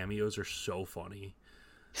the cameos are so funny.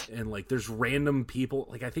 And, like, there's random people.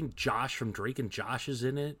 Like, I think Josh from Drake and Josh is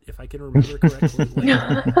in it, if I can remember correctly.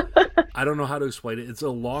 Like, I don't know how to explain it. It's a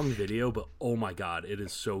long video, but oh my god, it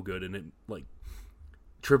is so good. And it, like,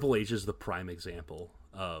 Triple H is the prime example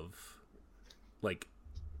of, like,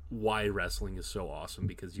 why wrestling is so awesome,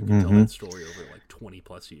 because you can tell that story over, like,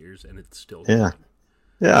 20-plus years, and it's still good.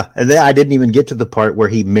 Yeah, and then I didn't even get to the part where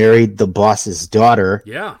he married the boss's daughter.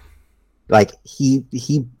 Yeah. Like, he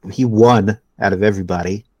won out of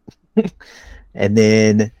everybody. And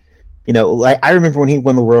then, you know, like, I remember when he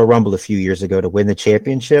won the Royal Rumble a few years ago to win the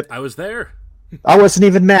championship. I was there. I wasn't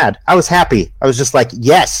even mad. I was happy. I was just like,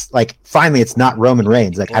 yes, like, finally it's not Roman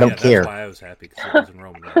Reigns. Like, I don't care. That's why I was happy, because it wasn't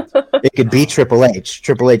Roman Reigns. It could be Triple H.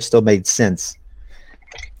 Triple H still made sense.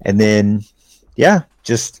 And then, yeah,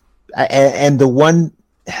 just, and the one,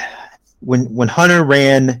 when Hunter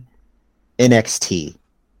ran NXT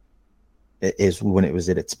is when it was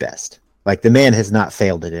at its best. Like, the man has not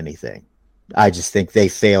failed at anything. I just think they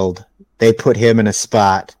failed. They put him in a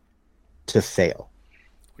spot to fail.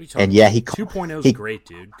 What are you talking and yeah, about? 2.0 is great,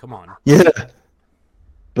 dude. Come on. Yeah.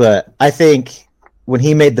 But I think when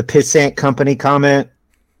he made the Pissant Company comment,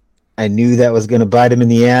 I knew that was going to bite him in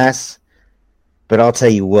the ass. But I'll tell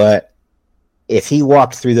you what, if he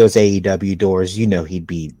walked through those AEW doors, you know he'd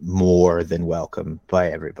be more than welcome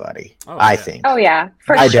by everybody. I think. Oh, yeah,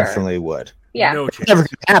 for sure. I definitely would. Yeah. No It's chance. never going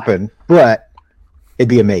to happen, but it'd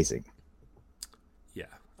be amazing. Yeah.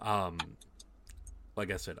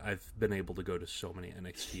 Like I said, I've been able to go to so many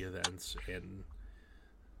NXT events, and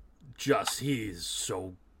just he's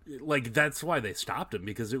so like that's why they stopped him,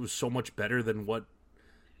 because it was so much better than what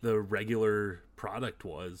the regular product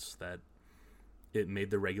was that it made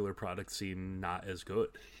the regular product seem not as good.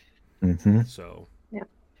 Mm-hmm. So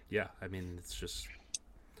yeah, I mean, it's just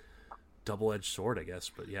double-edged sword, I guess.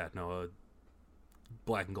 But yeah, no,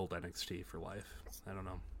 black and gold NXT for life. I don't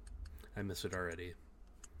know. I miss it already.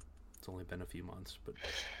 It's only been a few months, but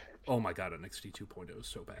oh my god, NXT 2.0 is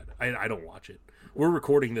so bad. I don't watch it. We're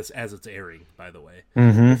recording this as it's airing, by the way.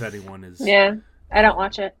 Mm-hmm. If anyone is... Yeah, I don't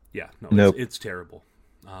watch it. Yeah, no, Nope. it's terrible.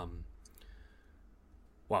 Wow,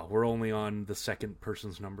 we're only on the second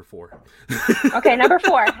person's number 4. Okay, number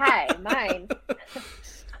 4. Hi, mine.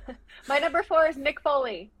 My number 4 is Mick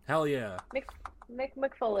Foley. Hell yeah.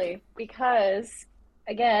 Mick Foley, because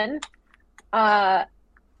again,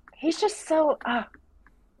 he's just so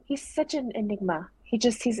he's such an enigma.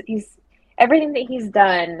 He's everything that he's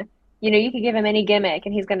done. You know, you could give him any gimmick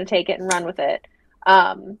and he's going to take it and run with it,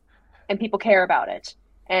 and people care about it.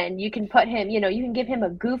 And you can put him, you know, you can give him a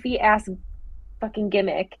goofy ass fucking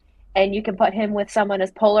gimmick, and you can put him with someone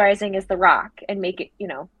as polarizing as The Rock and make it, you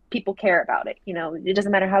know, people care about it. You know, it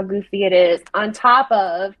doesn't matter how goofy it is. On top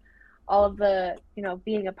of all of the, you know,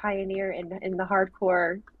 being a pioneer in the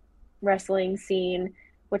hardcore wrestling scene,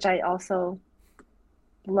 which I also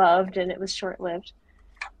loved, and it was short-lived.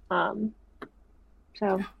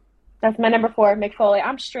 So that's my number 4, Mick Foley.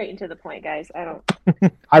 I'm straight and to the point, guys.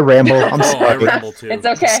 I ramble. I'm I sorry ramble too. It's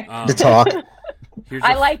okay. to talk.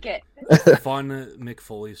 I like it. Fun Mick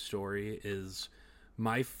Foley story is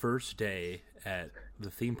my first day at the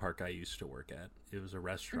theme park I used to work at. It was a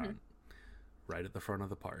restaurant right at the front of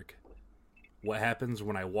the park. What happens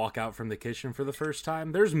when I walk out from the kitchen for the first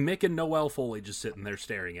time? There's Mick and Noelle Foley just sitting there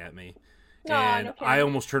staring at me. And no kidding. I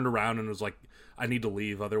almost turned around and was like, I need to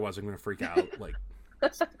leave, otherwise I'm going to freak out. Like,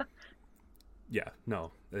 yeah,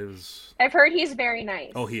 no, it was... I've heard he's very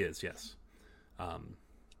nice. Oh, he is, yes.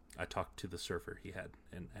 I talked to the surfer he had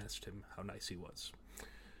and asked him how nice he was.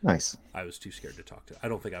 Nice. I was too scared to talk to him. I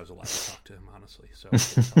don't think I was allowed to talk to him, honestly. So,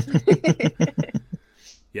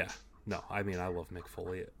 yeah, no, I mean, I love Mick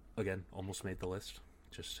Foley. Again, almost made the list.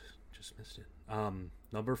 Just missed it.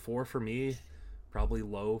 Number 4 for me, probably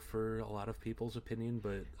low for a lot of people's opinion,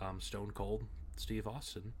 but Stone Cold Steve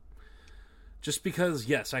Austin. Just because,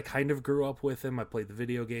 yes, I kind of grew up with him. I played the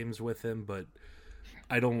video games with him, but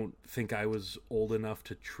I don't think I was old enough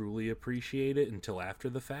to truly appreciate it until after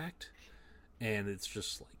the fact. And it's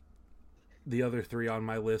just like the other 3 on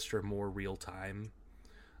my list are more real time.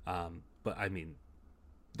 But I mean,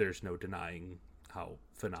 there's no denying how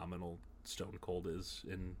phenomenal Stone Cold is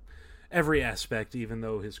in every aspect, even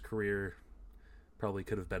though his career probably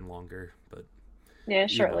could have been longer. But yeah,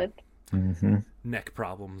 short-lived. Neck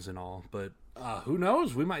problems and all. But who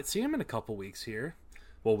knows? We might see him in a couple weeks here.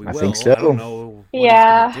 Well, we I will. think so. I don't know what he's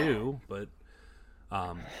going to do, but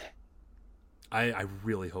I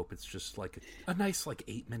really hope it's just like a nice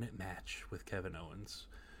 8-minute match with Kevin Owens,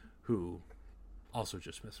 who also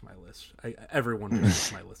just missed my list. Everyone just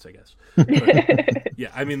missed my list, I guess. But,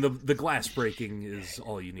 yeah, I mean, the glass breaking is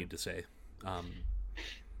all you need to say.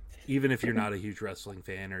 Even if you're not a huge wrestling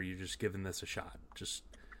fan or you're just giving this a shot, just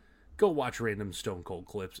go watch random Stone Cold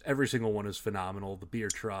clips. Every single one is phenomenal. The beer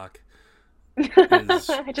truck is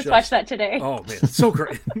I just watched that today. Oh man, it's so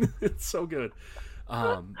great. It's so good.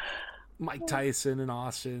 Mike Tyson and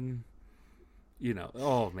Austin, you know,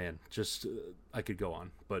 oh man, just I could go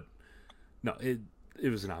on, but no, it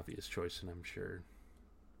was an obvious choice, and I'm sure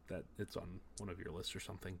that it's on one of your lists or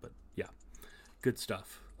something. But yeah, good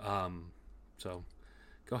stuff. So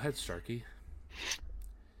go ahead, Starkey.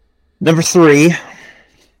 Number 3,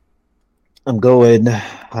 I'm going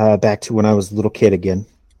back to when I was a little kid again.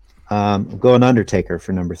 I'm going Undertaker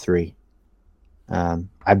for number 3.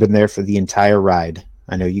 I've been there for the entire ride.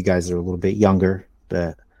 I know you guys are a little bit younger,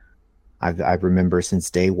 but I remember since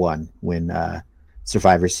day one when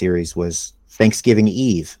Survivor Series was Thanksgiving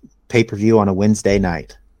Eve, pay-per-view on a Wednesday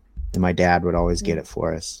night, and my dad would always get it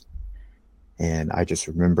for us. And I just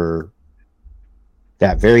remember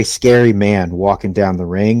that very scary man walking down the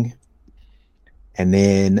ring. And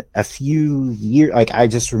then a few years, I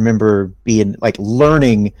just remember being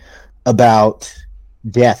learning about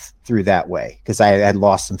death through that way, because I had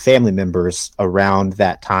lost some family members around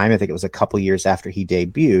that time. I think it was a couple years after he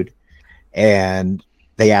debuted, and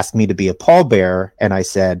they asked me to be a pallbearer, and I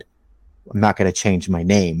said, I'm not going to change my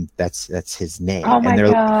name. That's his name. Oh my and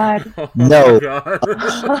they're God. like, no, God.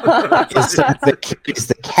 is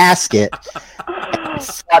the casket. I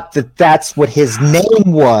thought that's what his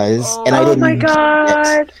name was, and I Oh didn't my get it.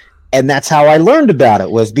 God. And that's how I learned about it,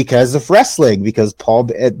 was because of wrestling. Because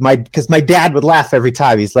my dad would laugh every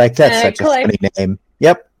time. He's like, "That's such a funny name."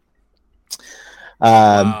 Yep.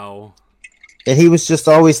 Wow. And he was just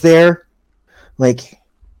always there. Like,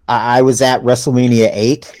 I was at WrestleMania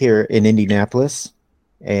 8 here in Indianapolis,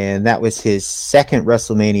 and that was his second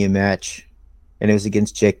WrestleMania match, and it was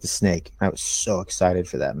against Jake the Snake. I was so excited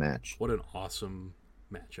for that match. What an awesome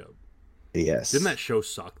matchup. Yes. Didn't that show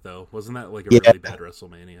suck, though? Wasn't that like a really bad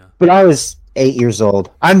WrestleMania? But I was 8 years old.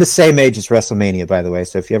 I'm the same age as WrestleMania, by the way.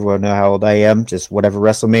 So if you ever want to know how old I am, just whatever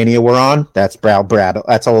WrestleMania we're on, that's Brad.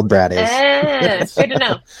 That's how old Brad is. Good to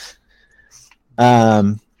know.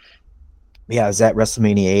 Yeah, I was at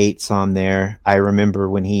WrestleMania 8, saw him there. I remember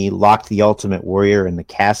when he locked the Ultimate Warrior in the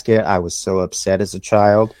casket. I was so upset as a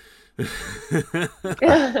child.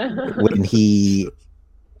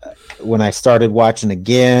 When I started watching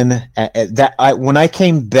again, when I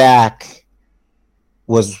came back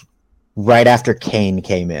was right after Kane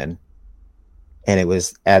came in, and it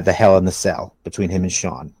was at the Hell in the Cell between him and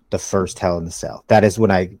Shawn, the first Hell in the Cell. That is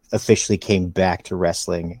when I officially came back to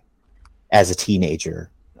wrestling as a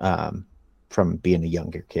teenager, from being a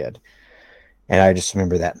younger kid. And I just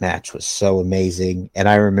remember that match was so amazing. And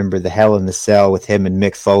I remember the Hell in the Cell with him and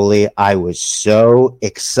Mick Foley. I was so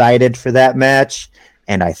excited for that match,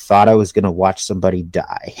 and I thought I was going to watch somebody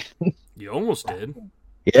die. You almost did.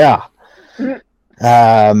 Yeah.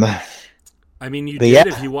 I mean, you did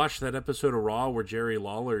if you watched that episode of Raw where Jerry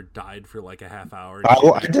Lawler died for like a half hour.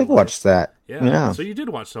 I did watch that. Yeah. So you did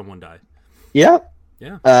watch someone die. Yeah.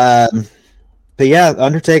 Yeah. But yeah,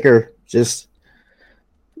 Undertaker, just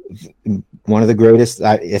one of the greatest,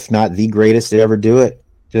 if not the greatest to ever do it.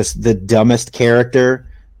 Just the dumbest character,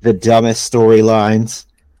 the dumbest storylines,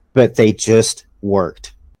 but they just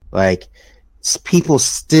worked. Like, people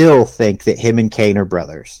still think that him and Kane are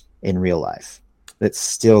brothers in real life. That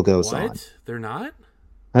still goes on. They're not?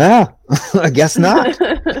 Ah, I guess not.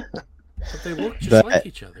 But they look just like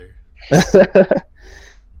each other.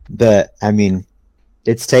 But I mean,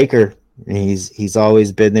 it's Taker. He's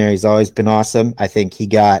always been there. He's always been awesome. I think he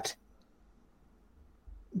got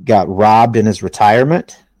robbed in his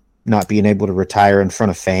retirement, not being able to retire in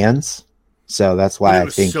front of fans. So that's why I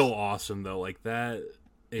think so awesome though. Like that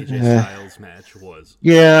AJ Styles match was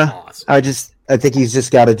awesome. I think he's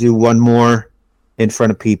just got to do one more in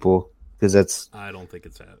front of people, because that's. I don't think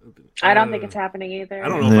it's happening. I don't think it's happening either. I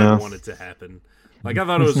don't know if I want it to happen. Like, I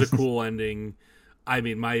thought it was a cool ending. I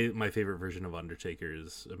mean, my favorite version of Undertaker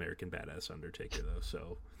is American Badass Undertaker, though.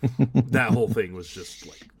 So that whole thing was just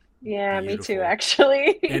like, beautiful. Me too,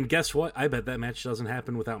 actually. And guess what? I bet that match doesn't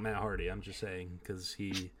happen without Matt Hardy. I'm just saying, because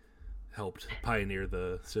he helped pioneer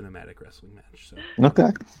the cinematic wrestling match. So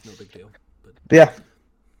okay, no big deal. But yeah,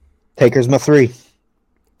 Taker's my 3.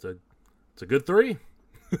 It's a good 3.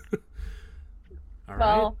 All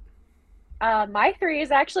well, right. My 3 is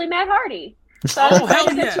actually Matt Hardy. So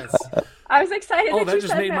hell yes! I was excited that that you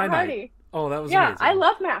just said made Matt my Hardy. night. Oh, that was amazing. I amazing.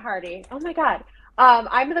 love Matt Hardy. Oh my God.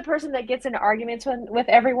 I'm the person that gets into arguments with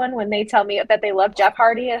everyone when they tell me that they love Jeff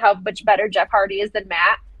Hardy and how much better Jeff Hardy is than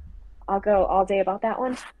Matt. I'll go all day about that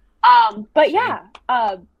one. But yeah,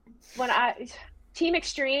 when Team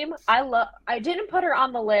Extreme, I didn't put her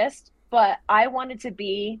on the list, but I wanted to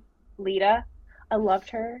be Lita. I loved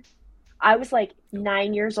her. I was like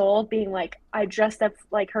 9 years old, being like, I dressed up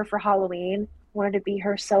like her for Halloween, wanted to be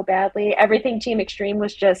her so badly. Everything Team Extreme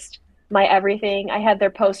was just my everything. I had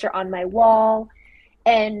their poster on my wall,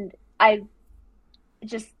 and I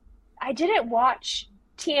didn't watch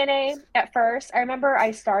TNA at first. I remember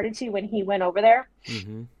I started to when he went over there,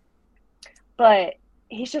 but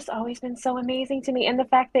he's just always been so amazing to me. And the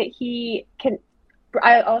fact that he can,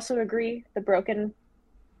 I also agree, the broken,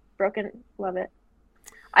 love it.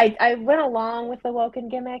 I went along with the Woken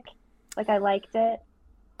gimmick. Like, I liked it.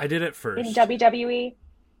 I did at first. In WWE,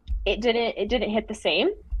 it didn't hit the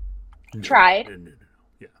same. Tried. No.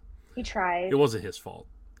 Yeah. He tried. It wasn't his fault.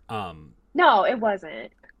 No, it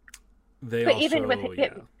wasn't. Even with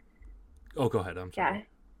it. Oh, go ahead. I'm sorry. Yeah.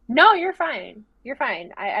 No, you're fine. You're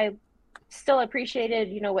fine. I still appreciated,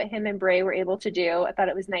 what him and Bray were able to do. I thought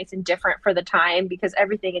it was nice and different for the time, because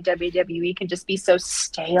everything in WWE can just be so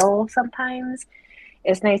stale sometimes.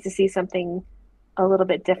 It's nice to see something a little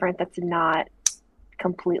bit different that's not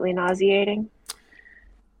completely nauseating.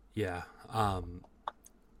 Yeah.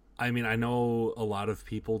 I mean, I know a lot of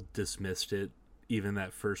people dismissed it, even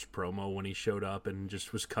that first promo when he showed up and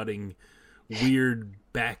just was cutting weird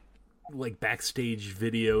like backstage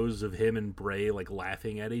videos of him and Bray like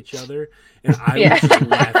laughing at each other, and I was just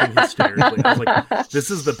laughing hysterically. I was like,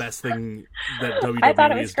 "This is the best thing that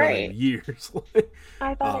WWE has done in years."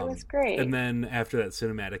 I thought it was great. And then after that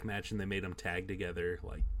cinematic match, and they made them tag together,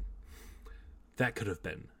 like that could have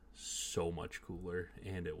been so much cooler,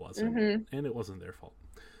 and it wasn't, and it wasn't their fault.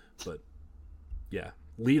 But yeah,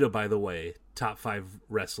 Lita, by the way, top 5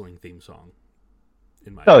 wrestling theme song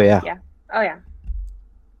in my opinion. Yeah. Oh yeah.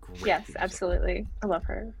 Great yes, absolutely. I love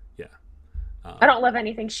her. Yeah. I don't love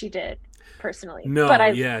anything she did personally. No,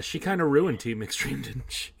 but yeah, she kind of ruined Team Extreme,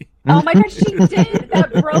 didn't she? Oh my god, she did.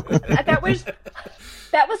 That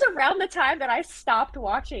was around the time that I stopped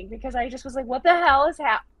watching because I just was like, "What the hell is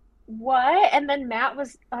what?" And then Matt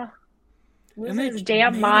was losing his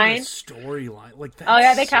damn mind. Storyline like that. Oh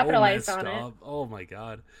yeah, they capitalized on it. Oh my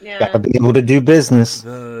god. Yeah. Gotta be able to do business.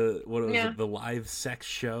 What was it? The live sex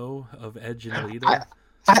show of Edge and Lita.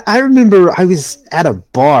 I remember I was at a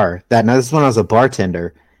bar that night. This is when I was a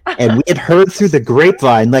bartender, and we had heard through the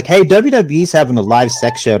grapevine, like, "Hey, WWE's having a live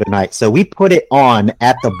sex show tonight." So we put it on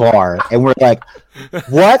at the bar, and we're like,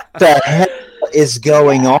 "What the hell is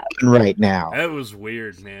going on right now?" That was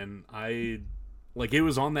weird, man. It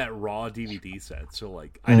was on that Raw DVD set, so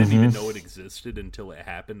like I didn't even know it existed until it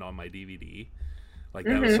happened on my DVD. Like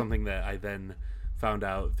that was something that I then found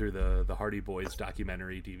out through the Hardy Boys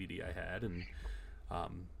documentary DVD I had, and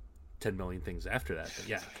 10 million things after that. But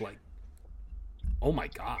yeah, like, oh my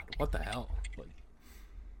god, what the hell? Like,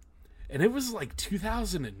 and it was like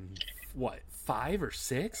 2005 or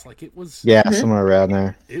 6. Like it was somewhere around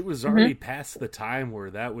there. It was already past the time where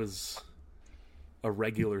that was a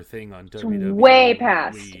regular thing on WWE. Way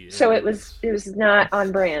past. So it was not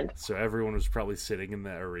on brand. So everyone was probably sitting in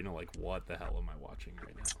the arena like, what the hell am I watching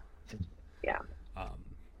right now? Yeah.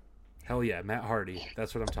 Hell yeah, Matt Hardy.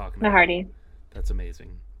 That's what I'm talking about. Matt Hardy. That's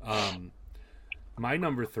amazing. My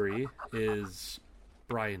number 3 is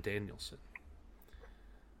Bryan Danielson.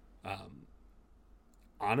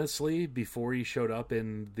 Honestly, before he showed up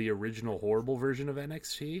in the original horrible version of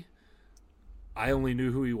NXT, I only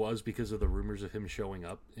knew who he was because of the rumors of him showing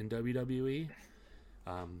up in WWE.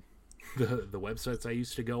 The websites I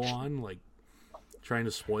used to go on, like, trying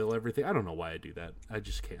to spoil everything. I don't know why I do that. I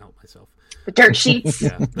just can't help myself. The dirt sheets.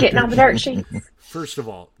 Getting on the dirt sheets. First of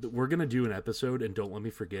all, we're going to do an episode, and don't let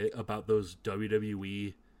me forget about those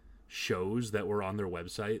WWE shows that were on their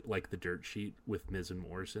website, like the dirt sheet with Miz and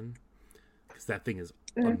Morrison, because that thing is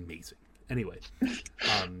amazing. Anyway,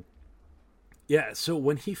 yeah, so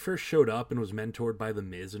when he first showed up and was mentored by the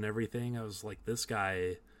Miz and everything, I was like, this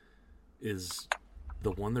guy is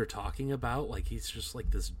the one they're talking about. Like, he's just like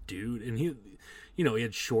this dude, and he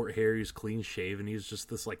had short hair, he was clean shaven, he was just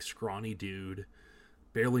this like scrawny dude,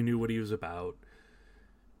 barely knew what he was about.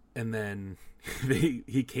 And then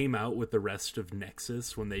he came out with the rest of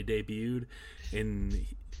Nexus when they debuted, and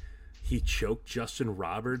he choked Justin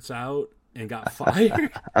Roberts out and got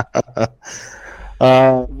fired.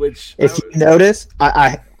 Which, if you notice,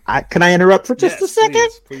 I can I interrupt for just a second?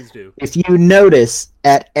 Please do. If you notice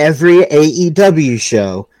at every AEW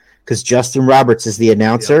show, because Justin Roberts is the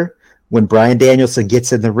announcer, when Bryan Danielson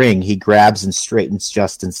gets in the ring, he grabs and straightens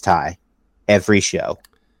Justin's tie. Every show.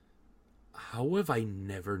 How have I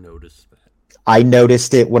never noticed that? I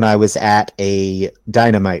noticed it when I was at a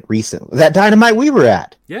Dynamite recently. That Dynamite we were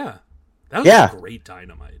at. Yeah. That was a great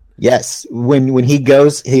Dynamite. Yes. When he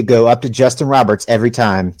goes, he'd go up to Justin Roberts every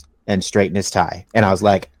time and straighten his tie. And I was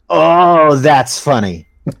like, oh, that's funny.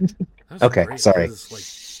 Okay, great. Sorry. Like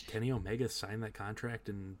Kenny Omega signed that contract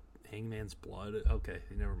in Hangman's blood. Okay,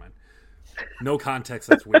 never mind. No context,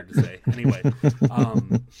 that's weird to say. Anyway,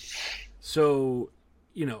 so,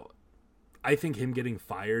 I think him getting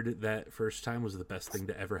fired that first time was the best thing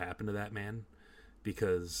to ever happen to that man,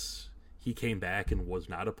 because he came back and was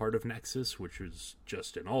not a part of Nexus, which was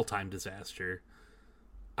just an all-time disaster.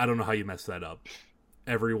 I don't know how you messed that up.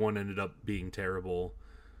 Everyone ended up being terrible,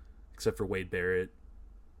 except for Wade Barrett.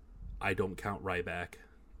 I don't count Ryback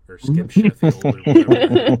or Skip Sheffield or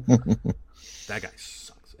whatever. That guy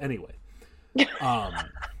sucks. Anyway.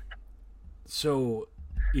 So,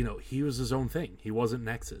 he was his own thing. He wasn't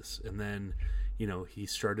Nexus. And then, he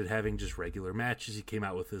started having just regular matches. He came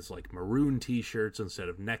out with his, like, maroon t-shirts instead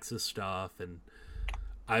of Nexus stuff. And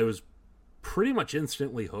I was pretty much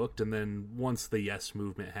instantly hooked. And then once the Yes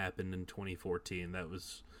movement happened in 2014, that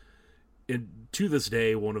was, to this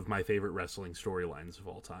day, one of my favorite wrestling storylines of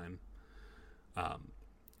all time.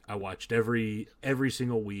 I watched every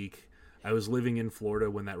single week. I was living in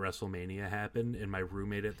Florida when that WrestleMania happened, and my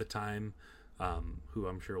roommate at the time, who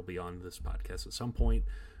I'm sure will be on this podcast at some point,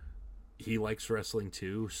 he likes wrestling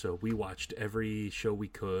too, so we watched every show we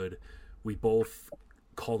could. we both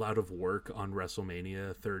called out of work on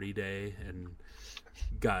WrestleMania 30 day and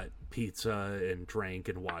got pizza and drank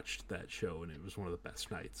and watched that show, and it was one of the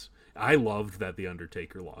best nights. I loved that The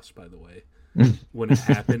Undertaker lost, by the way. When it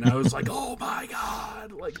happened, I was like, oh my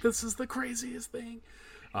god, like, this is the craziest thing.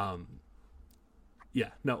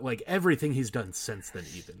 Yeah, no, like, everything he's done since then,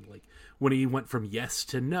 even. Like, when he went from yes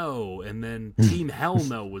to no, and then Team Hell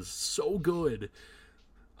No was so good.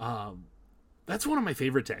 That's one of my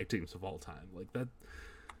favorite tag teams of all time. Like,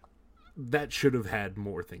 that should have had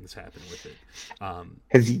more things happen with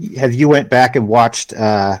it. Have you went back and watched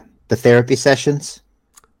the therapy sessions?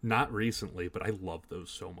 Not recently, but I love those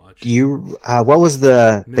so much. What was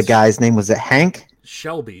the guy's name? Was it Hank?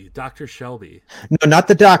 Shelby, Dr. Shelby. No, not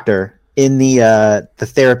the doctor. In the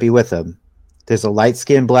therapy with him, there's a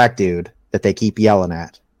light-skinned black dude that they keep yelling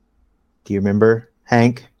at. Do you remember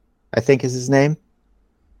Hank? I think is his name.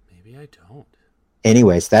 Maybe I don't.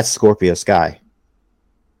 Anyways, that's Scorpio Sky.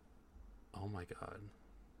 Oh my god,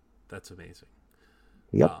 that's amazing.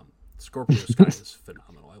 Yep. Scorpio Sky is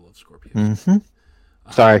phenomenal. I love Scorpio. Mm-hmm.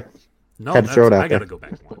 Sorry. No, had to throw it out I gotta go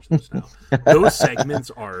back and watch those now. Those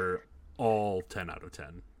segments are all 10 out of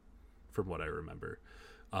 10 from what I remember.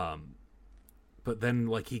 But then,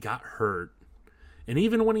 like, he got hurt, and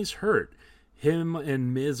even when he's hurt, him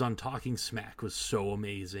and Miz on Talking Smack was so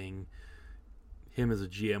amazing. Him as a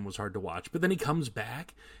GM was hard to watch, but then he comes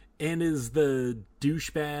back and is the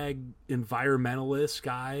douchebag environmentalist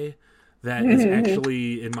guy that is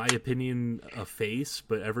actually, in my opinion, a face,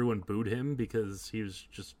 but everyone booed him because he was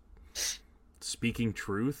just speaking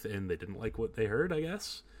truth and they didn't like what they heard, I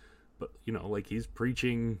guess. But, you know, like, he's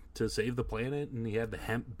preaching to save the planet, and he had the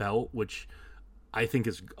hemp belt, which I think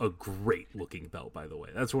is a great-looking belt, by the way.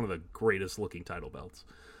 That's one of the greatest-looking title belts.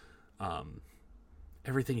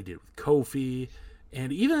 Everything he did with Kofi,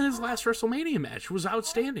 and even his last WrestleMania match was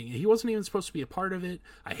outstanding. He wasn't even supposed to be a part of it.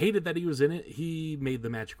 I hated that he was in it. He made the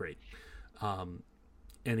match great. And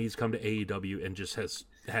he's come to AEW and just has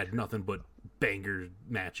had nothing but banger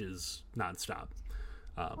matches nonstop.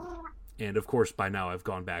 And of course, by now I've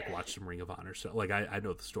gone back, watched some Ring of Honor. So, like, I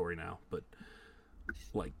know the story now, but,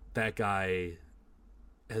 like, that guy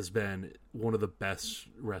has been one of the best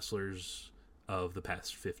wrestlers of the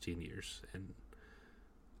past 15 years. And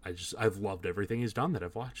I've loved everything he's done that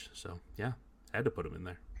I've watched. So, yeah, I had to put him in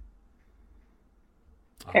there.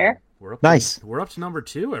 Fair. We're up to number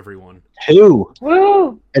 2, everyone. 2.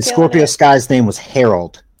 Woo! And Scorpio Sky's name was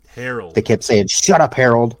Harold. Harold. They kept saying, "Shut up,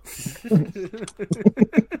 Harold."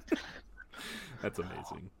 That's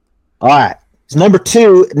amazing. All right. So number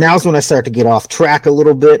 2, now's when I start to get off track a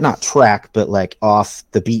little bit. Not track, but like off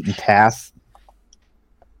the beaten path.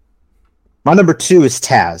 My number 2 is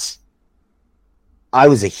Taz. I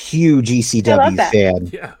was a huge ECW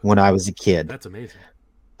fan when I was a kid. That's amazing.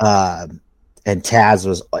 And Taz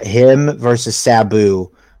was him versus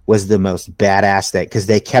Sabu was the most badass thing because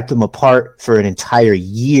they kept them apart for an entire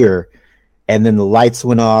year, and then the lights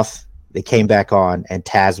went off. They came back on, and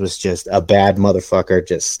Taz was just a bad motherfucker,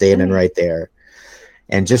 just standing right there.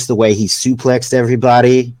 And just the way he suplexed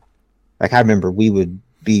everybody, like I remember we would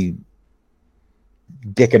be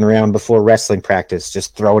dicking around before wrestling practice,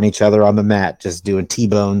 just throwing each other on the mat, just doing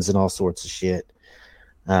T-bones and all sorts of shit.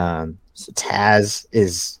 So Taz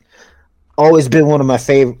is always been one of my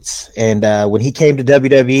favorites. And when he came to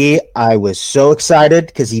WWE, I was so excited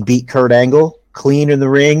because he beat Kurt Angle clean in the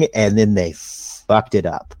ring, and then they fucked it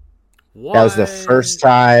up. What? That was the first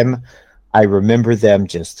time I remember them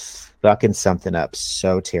just fucking something up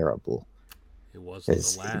so terrible. It wasn't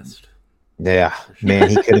the last. Yeah, man,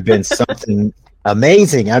 he could have been something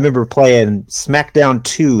amazing. I remember playing SmackDown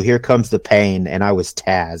 2, Here Comes the Pain, and I was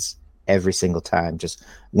Taz every single time, just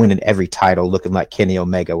winning every title, looking like Kenny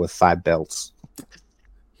Omega with 5 belts.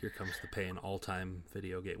 Here Comes the Pain, all-time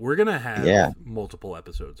video game. We're going to have multiple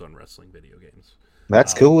episodes on wrestling video games.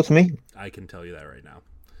 That's cool with me. I can tell you that right now.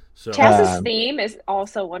 So, Taz's theme is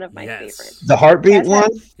also one of my favorites. The Heartbeat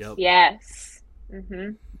one? Yep. Yes.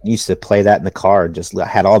 Mm-hmm. Used to play that in the car, just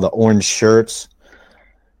had all the orange shirts.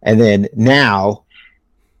 And then now,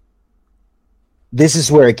 this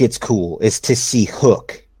is where it gets cool, is to see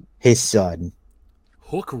Hook, his son.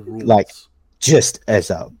 Hook rules. Like, just as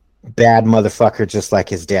a bad motherfucker, just like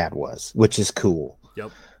his dad was, which is cool.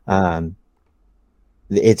 Yep.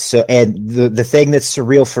 It's so, and the thing that's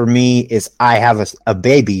surreal for me is I have a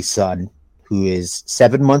baby son who is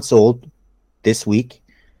 7 months old this week,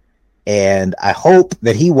 and I hope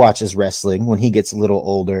that he watches wrestling when he gets a little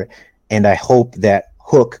older, and I hope that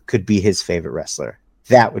Hook could be his favorite wrestler.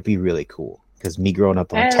 That would be really cool, because me growing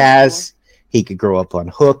up on Taz, he could grow up on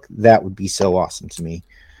Hook. That would be so awesome to me.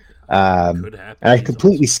 Could happen. And I He's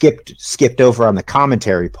completely skipped over on the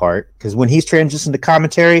commentary part, because when he's transitioned to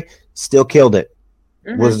commentary, still killed it.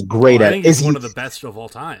 Was great I at think it. he's one of the best of all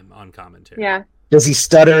time on commentary. Yeah. Does he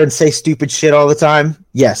stutter and say stupid shit all the time?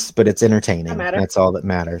 Yes, but it's entertaining. Doesn't matter. That's all that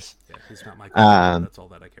matters. Yeah, he's not my that's all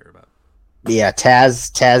that I care about. Yeah,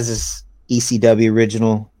 Taz is ECW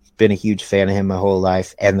original. Been a huge fan of him my whole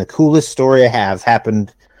life. And the coolest story I have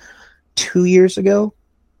happened 2 years ago.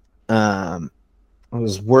 I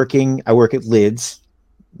work at Lids,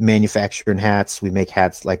 manufacturing hats. We make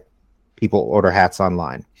hats, like people order hats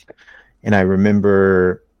online. And I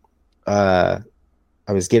remember I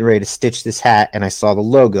was getting ready to stitch this hat, and I saw the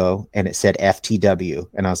logo, and it said FTW,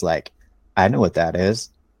 and I was like, I know what that is.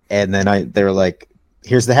 And then they were like,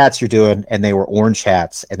 here's the hats you're doing, and they were orange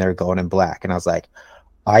hats, and they were going in black, and I was like,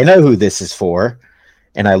 I know who this is for.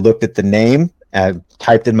 And I looked at the name, I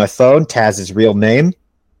typed in my phone Taz's real name.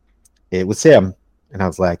 It was him, and I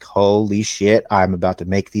was like, holy shit, I'm about to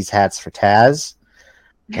make these hats for Taz.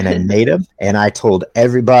 And I made them, and I told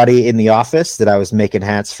everybody in the office that I was making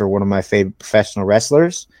hats for one of my favorite professional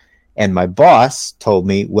wrestlers. And my boss told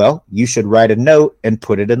me, well, you should write a note and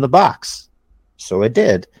put it in the box. So I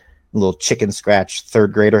did. A little chicken scratch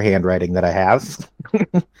third grader handwriting that I have.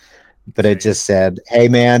 But it just said, hey,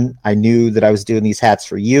 man, I knew that I was doing these hats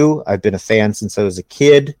for you. I've been a fan since I was a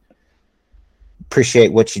kid.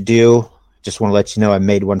 Appreciate what you do. Just want to let you know I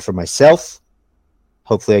made one for myself.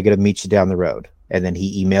 Hopefully I get to meet you down the road. And then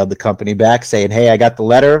he emailed the company back saying, hey, I got the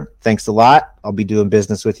letter. Thanks a lot. I'll be doing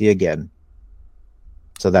business with you again.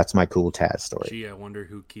 So that's my cool Taz story. Gee, I wonder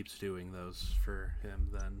who keeps doing those for him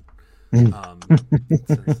then.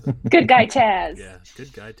 Good guy Taz. Yeah,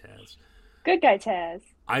 good guy Taz. Good guy Taz.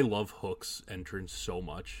 I love Hook's entrance so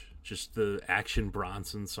much. Just the Action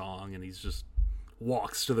Bronson song, and he's just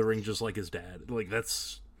walks to the ring just like his dad. Like,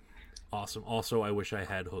 that's awesome. Also, I wish I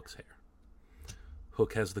had Hook's hair.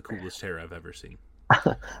 Hook has the coolest hair I've ever seen.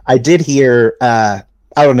 I did hear, I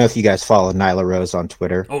don't know if you guys follow Nyla Rose on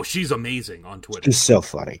Twitter. Oh, she's amazing on Twitter. She's so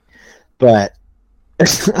funny. But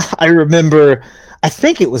I remember, I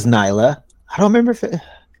think it was Nyla. I don't remember if it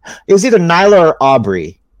was either Nyla or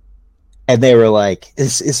Aubrey. And they were like, it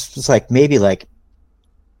was like maybe like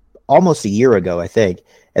almost a year ago, I think.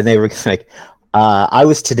 And they were like, I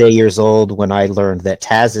was today years old when I learned that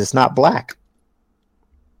Taz is not black.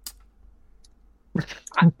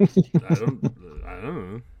 I don't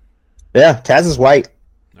know. Yeah, Taz is white.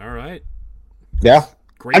 All right. Yeah.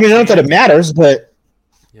 Great. I mean, not that it matters, but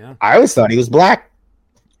yeah, I always thought he was black.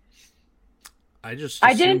 I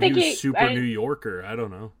didn't think he was super New Yorker. I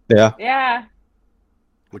don't know. Yeah. Yeah.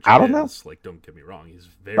 Which I don't know. Like, don't get me wrong, he's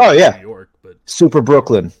very New York, but super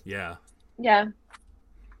Brooklyn. Yeah. Yeah.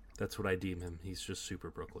 That's what I deem him. He's just super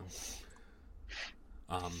Brooklyn.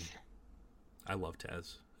 I love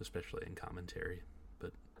Taz, especially in commentary.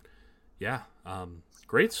 But yeah,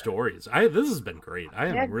 great stories. This has been great. I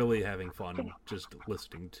am really having fun just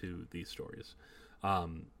listening to these stories.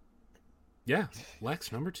 Yeah,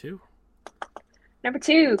 Lex, number 2. Number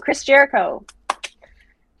 2, Chris Jericho.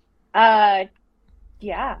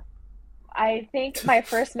 Yeah. I think my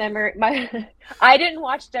first memory, I didn't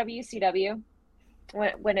watch WCW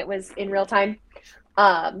when it was in real time.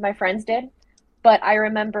 My friends did. But I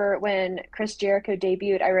remember when Chris Jericho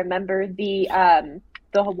debuted, I remember the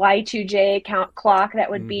Y2J count clock that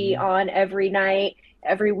would be on every night,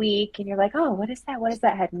 every week. And you're like, oh, what is that? What is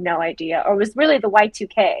that? I had no idea. Or it was really the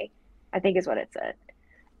Y2K, I think is what it said.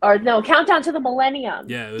 Or no, Countdown to the Millennium.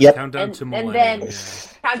 Yeah, it was Countdown to Millennium. And then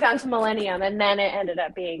Countdown to Millennium. And then it ended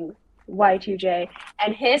up being Y2J.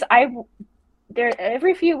 And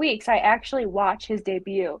every few weeks, I actually watch his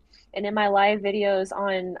debut. And in my live videos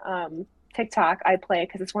on TikTok, I play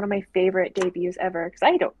because it's one of my favorite debuts ever. Because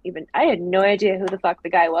I had no idea who the fuck the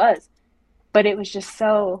guy was, but it was just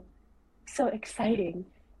so exciting.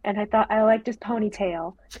 And I thought I liked his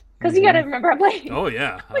ponytail because you got to remember I'm like, oh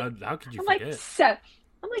yeah, how could you forget?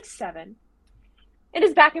 I'm like 7. It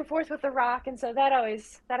is back and forth with The Rock, and so that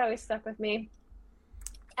always stuck with me.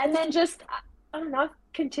 And then just I don't know,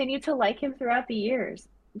 continue to like him throughout the years,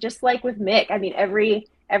 just like with Mick. I mean,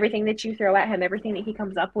 everything that you throw at him, everything that he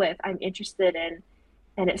comes up with, I'm interested in,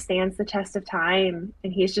 and it stands the test of time.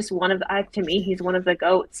 And he's just to me, he's one of the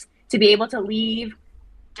GOATs. To be able to leave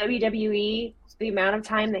WWE, the amount of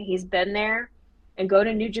time that he's been there, and go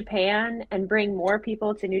to New Japan and bring more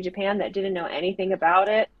people to New Japan that didn't know anything about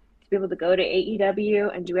it, to be able to go to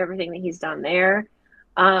AEW and do everything that he's done there.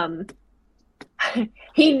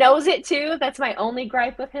 He knows it too. That's my only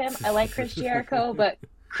gripe with him. I like Chris Jericho, but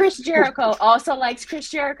Chris Jericho also likes Chris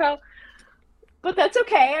Jericho. But that's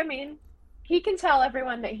okay. I mean, he can tell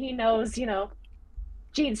everyone that he knows,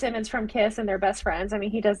 Gene Simmons from Kiss and they're best friends. I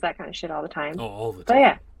mean, he does that kind of shit all the time. Oh, all the But time.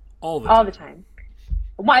 yeah, All the all time. the time.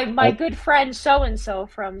 My good friend so and so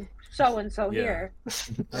from so and so here.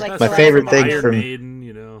 Like my favorite thing Iron from Maiden,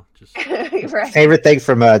 you know, just right. favorite thing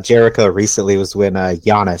from Jericho recently was when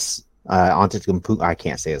Giannis Antetokounmpo, I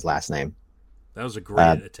can't say his last name. that was a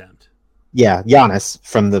great attempt. Yeah, Giannis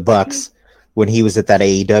from the Bucks. When he was at that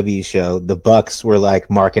AEW show, the Bucks were like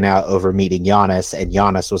marking out over meeting Giannis, and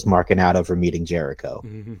Giannis was marking out over meeting Jericho.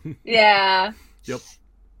 Yeah. Yep.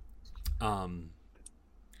 I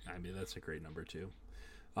mean, that's a great number 2.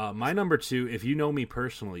 My number 2, if you know me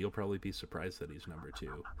personally, you'll probably be surprised that he's number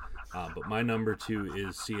 2. But my number 2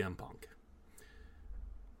 is CM Punk.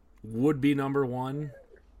 Would be number 1,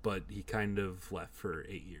 but he kind of left for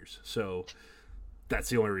 8 years. So that's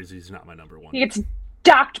the only reason he's not my number 1. He gets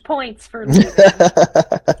docked points for leaving.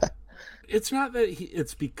 It's not that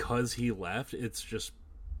it's because he left. It's just,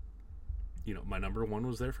 you know, my number 1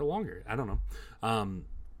 was there for longer. I don't know.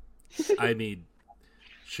 I mean,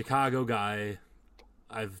 Chicago guy.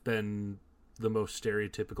 I've been the most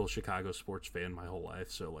stereotypical Chicago sports fan my whole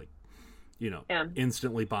life. So, like, you know,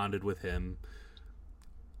 instantly bonded with him.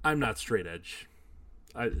 I'm not straight edge.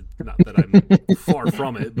 Not that I'm far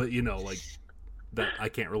from it, but, you know, like, that I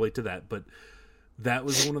can't relate to that. But that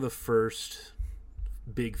was one of the first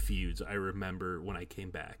big feuds I remember when I came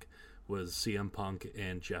back, was CM Punk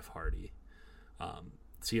and Jeff Hardy.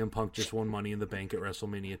 CM Punk just won Money in the Bank at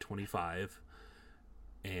WrestleMania 25,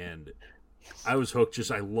 and I was hooked.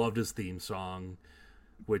 I loved his theme song,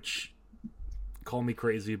 which, call me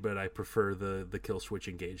crazy, but I prefer the Kill Switch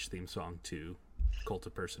Engage theme song to Cult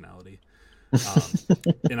of Personality.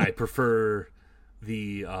 And I prefer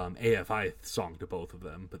the AFI song to both of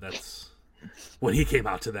them, but that's when he came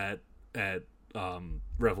out to that at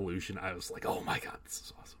Revolution, I was like, oh my god, this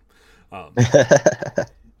is awesome.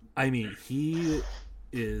 I mean, he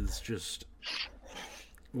is just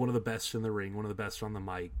one of the best in the ring, one of the best on the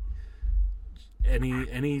mic.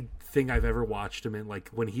 Anything I've ever watched him in, like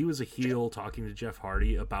when he was a heel talking to Jeff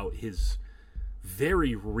Hardy about his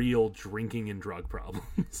very real drinking and drug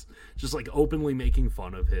problems, just like openly making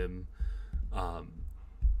fun of him.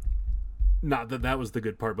 Not that was the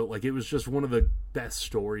good part, but like it was just one of the best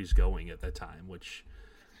stories going at that time, which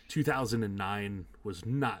 2009 was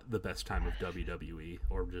not the best time of WWE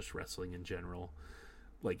or just wrestling in general.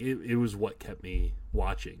 Like it was what kept me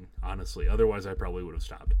watching, honestly. Otherwise I probably would have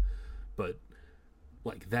stopped. But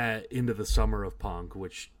like that into the summer of Punk,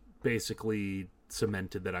 which basically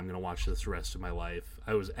cemented that I'm going to watch this the rest of my life.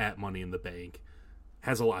 I was at Money in the Bank.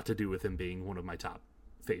 Has a lot to do with him being one of my top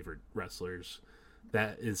favorite wrestlers.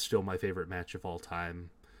 That is still my favorite match of all time.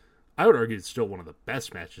 I would argue it's still one of the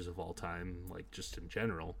best matches of all time, like just in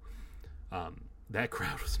general. That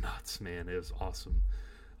crowd was nuts, man. It was awesome.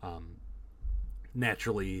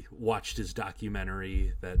 Naturally watched his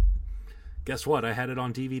documentary that, guess what? I had it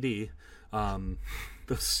on DVD.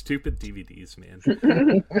 Those stupid DVDs, man.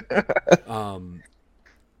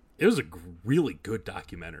 It was a really good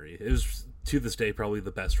documentary. It was, to this day, probably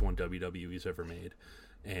the best one WWE's ever made.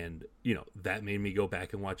 And, you know, that made me go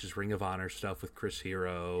back and watch his Ring of Honor stuff with Chris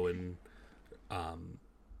Hero and,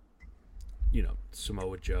 you know,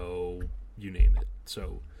 Samoa Joe, you name it.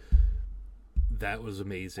 So that was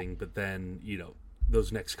amazing. But then, you know,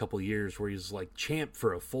 those next couple years where he's like champ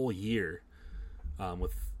for a full year,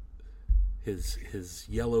 with his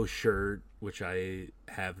yellow shirt, which I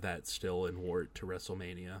have that still and wore it to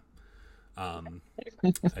WrestleMania. I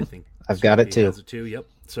think I've got it too. Has it too. Yep.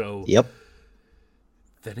 So yep.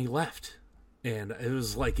 Then he left, and it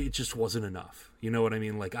was like it just wasn't enough. You know what I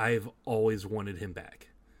mean? Like I've always wanted him back,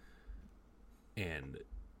 and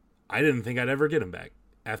I didn't think I'd ever get him back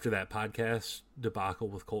after that podcast debacle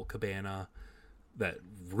with Colt Cabana that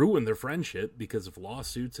ruined their friendship because of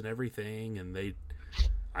lawsuits and everything. And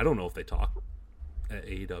I don't know if they talk at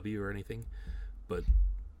AEW or anything, but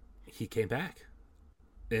he came back.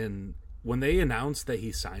 And when they announced that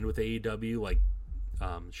he signed with AEW, like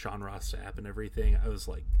Sean Ross Sapp and everything, I was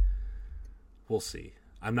like, we'll see.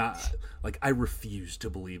 I'm not, like, I refused to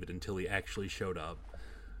believe it until he actually showed up.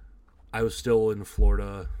 I was still in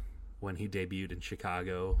Florida when he debuted in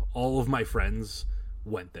Chicago. All of my friends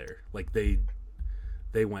went there. Like, they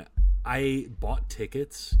went. I bought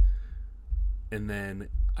tickets, and then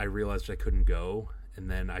I realized I couldn't go, and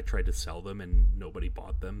then I tried to sell them, and nobody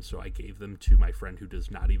bought them, so I gave them to my friend who does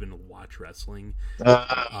not even watch wrestling.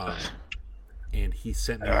 And he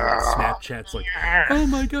sent me Snapchats like, oh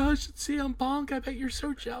my gosh, it's CM Punk, I bet you're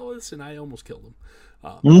so jealous. And I almost killed him.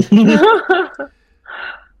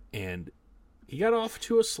 And he got off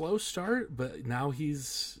to a slow start, but now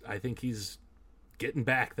I think he's getting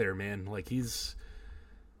back there, man. Like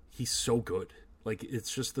he's so good. Like,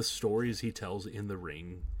 it's just the stories he tells in the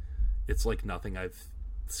ring. It's like nothing I've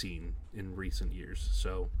seen in recent years.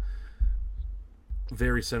 So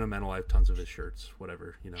very sentimental. I have tons of his shirts.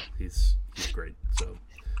 Whatever, he's great. So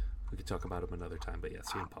we could talk about him another time. But yeah,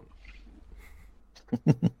 CM Punk.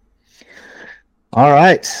 All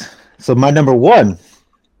right. So my number one.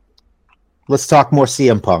 Let's talk more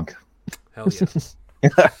CM Punk. Hell yeah.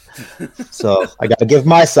 So I got to give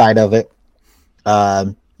my side of it.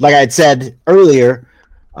 Like I had said earlier,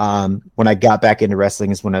 when I got back into wrestling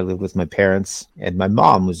is when I lived with my parents, and my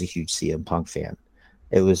mom was a huge CM Punk fan.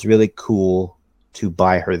 It was really cool to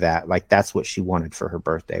buy her that. Like, that's what she wanted for her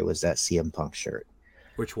birthday, was that CM Punk shirt.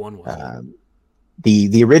 Which one was it?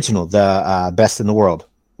 The original, the Best in the World,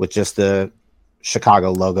 with just the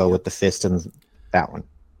Chicago logo with the fist and that one.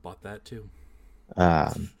 Bought that too.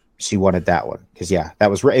 She wanted that one because it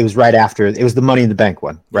was right after, it was the Money in the Bank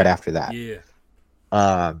one, right after that. Yeah.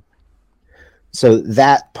 So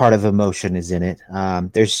that part of emotion is in it.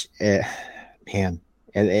 There's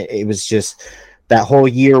it was just that whole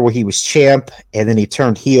year where he was champ and then he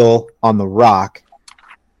turned heel on The Rock.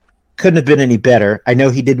 Couldn't have been any better. I know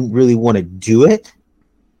he didn't really want to do it.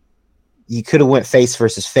 You could have went face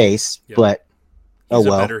versus face, but he's a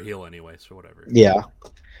better heel anyway, so whatever. Yeah.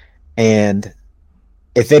 And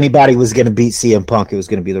if anybody was going to beat CM Punk, it was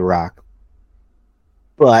going to be The Rock.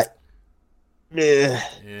 But yeah,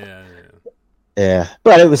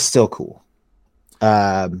 but it was still cool.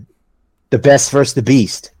 The Best versus the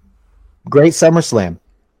Beast. Great SummerSlam.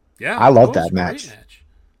 Yeah, I love that match.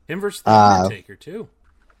 Him versus The Undertaker too.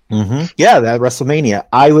 Mm-hmm. Yeah, that WrestleMania.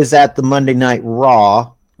 I was at the Monday Night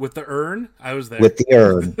Raw with the urn. I was there with the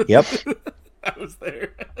urn. Yep, I was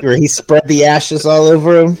there. Where he spread the ashes all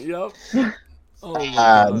over him. Yep. Oh my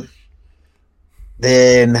gosh.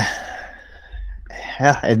 Then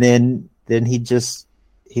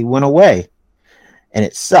he went away, and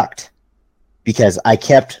it sucked because I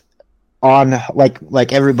kept on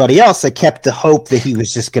like everybody else. I kept the hope that he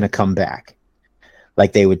was just going to come back.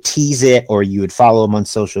 Like they would tease it, or you would follow him on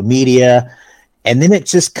social media, and then it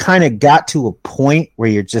just kind of got to a point where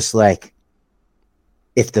you're just like,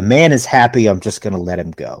 if the man is happy, I'm just going to let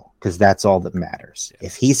him go because that's all that matters. Yeah.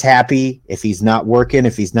 If he's happy, if he's not working,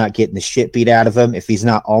 if he's not getting the shit beat out of him, if he's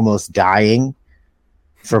not almost dying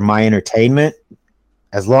for my entertainment,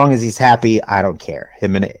 as long as he's happy, I don't care.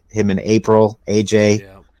 Him and April, AJ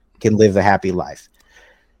can live a happy life.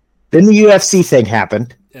 Then the UFC thing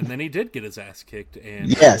happened. And then he did get his ass kicked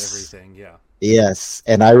and everything, yeah. Yes,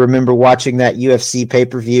 and I remember watching that UFC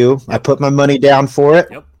pay-per-view. Yep. I put my money down for it.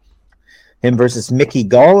 Yep. Him versus Mickey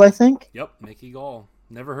Gall, I think. Yep, Mickey Gall.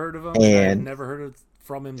 Never heard of him. And I've never heard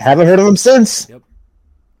from him. Haven't heard of him since. Yep.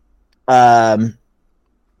 But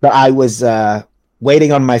I was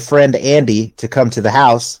waiting on my friend Andy to come to the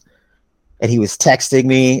house, and he was texting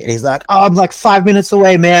me, and he's like, "Oh, I'm like 5 minutes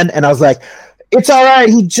away, man." And I was like, "It's all right.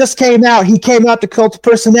 He just came out. He came out to Cult of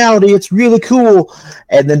Personality. It's really cool."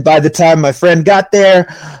 And then by the time my friend got there,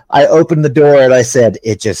 I opened the door and I said,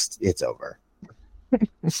 it's over.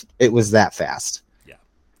 It was that fast. Yeah.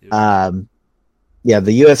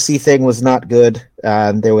 The UFC thing was not good.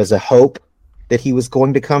 There was a hope that he was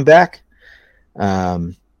going to come back.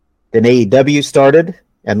 Then AEW started.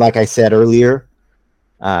 And like I said earlier,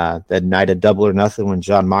 the night of Double or Nothing when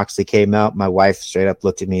John Moxley came out, my wife straight up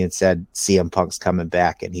looked at me and said, CM Punk's coming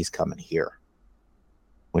back and he's coming here,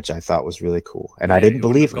 which I thought was really cool. And I didn't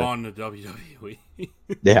believe her. Gone to WWE.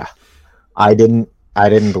 Yeah. I didn't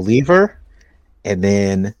believe her. And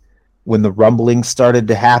then when the rumbling started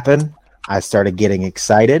to happen, I started getting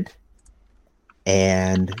excited.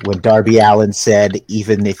 And when Darby Allin said,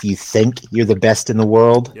 even if you think you're the best in the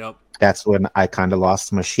world, that's when I kind of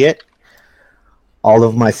lost my shit. All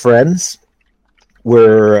of my friends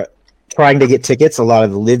were trying to get tickets. A lot of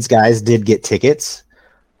the Lids guys did get tickets.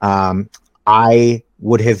 I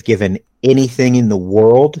would have given anything in the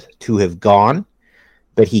world to have gone,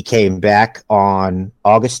 but he came back on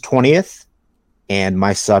August 20th, and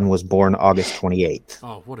my son was born August 28th.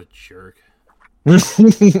 Oh, what a jerk.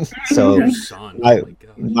 So your son.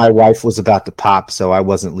 My wife was about to pop, so I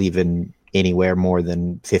wasn't leaving anywhere more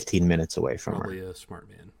than 15 minutes away from Probably her. A smart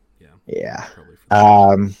man. Yeah.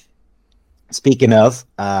 Speaking of,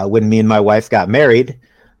 when me and my wife got married,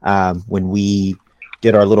 when we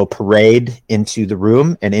did our little parade into the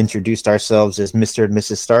room and introduced ourselves as Mr. and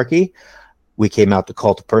Mrs. Starkey, we came out to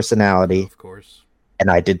Cult of Personality. Of course.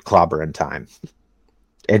 And I did clobber in time.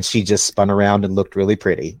 And she just spun around and looked really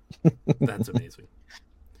pretty. That's amazing.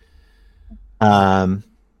 And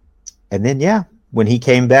then, when he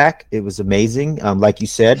came back, it was amazing. Like you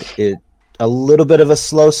said, a little bit of a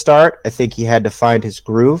slow start. I think he had to find his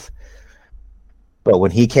groove. But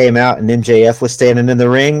when he came out and MJF was standing in the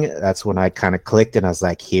ring, that's when I kind of clicked and I was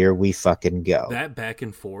like, here we fucking go. That back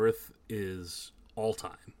and forth is all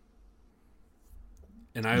time.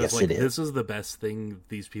 And I was like, this is the best thing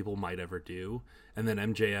these people might ever do. And then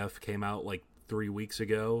MJF came out like 3 weeks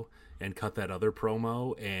ago and cut that other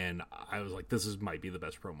promo, and I was like, might be the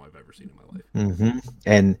best promo I've ever seen in my life. Mm-hmm.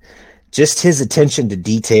 And just his attention to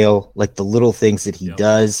detail, like the little things that he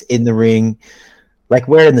does in the ring, like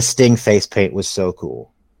wearing the Sting face paint was so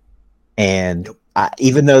cool. And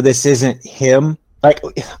even though this isn't him, like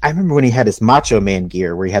I remember when he had his Macho Man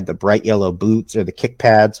gear where he had the bright yellow boots or the kick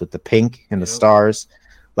pads with the pink and the stars,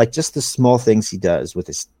 like just the small things he does with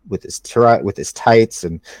his tights,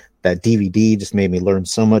 and that DVD just made me learn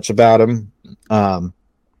so much about him. But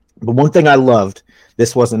one thing I loved,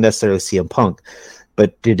 this wasn't necessarily CM Punk,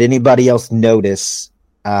 but did anybody else notice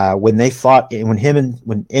when MJF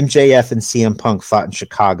and CM Punk fought in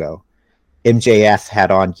Chicago, MJF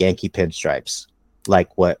had on Yankee pinstripes?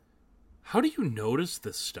 Like what? How do you notice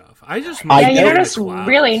this stuff? You notice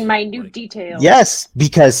really minute details. Yes,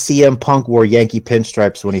 because CM Punk wore Yankee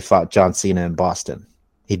pinstripes when he fought John Cena in Boston.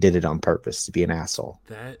 He did it on purpose to be an asshole.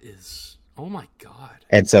 That is, oh my God.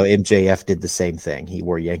 And so MJF did the same thing. He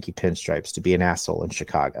wore Yankee pinstripes to be an asshole in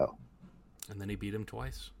Chicago. And then he beat him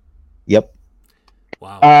twice. Yep.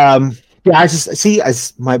 Wow. Yeah, I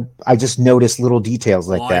just noticed little details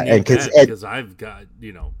like that. And because I've got,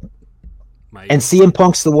 and CM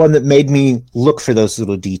Punk's the one that made me look for those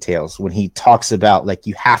little details when he talks about, like,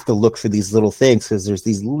 you have to look for these little things because there's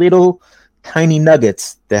these little tiny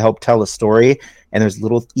nuggets that help tell a story, and there's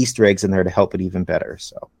little Easter eggs in there to help it even better.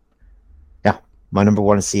 So, yeah, my number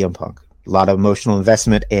one is CM Punk. A lot of emotional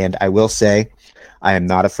investment, and I will say, I am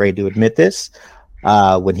not afraid to admit this.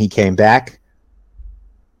 When he came back,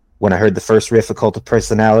 when I heard the first riff of Cult of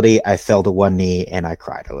Personality, I fell to one knee and I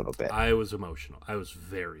cried a little bit. I was emotional. I was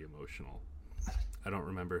very emotional. I don't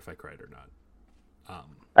remember if I cried or not.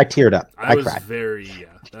 I teared up. I was cried.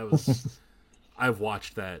 That was. I've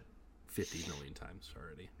watched that 50 million times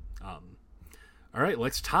already. All right,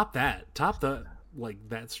 let's top that. Top that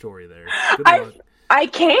story there. Good luck. I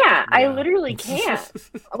can't. Yeah. I literally can't.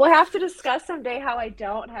 We'll have to discuss someday how I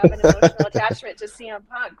don't have an emotional attachment to CM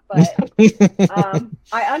Punk, but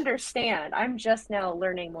I understand. I'm just now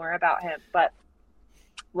learning more about him, but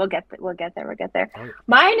we'll get there. We'll get there. Oh.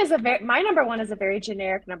 My number one is a very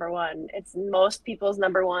generic number one. It's most people's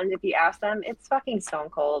number one. If you ask them, it's fucking Stone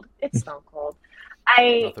Cold. It's Stone Cold.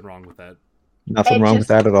 Nothing wrong with that. Nothing wrong with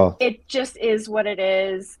that at all. It just is what it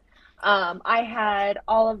is. I had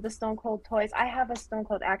all of the Stone Cold toys. I have a Stone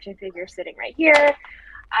Cold action figure sitting right here.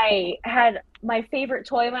 I had my favorite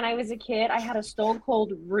toy when I was a kid. I had a Stone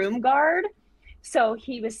Cold room guard. So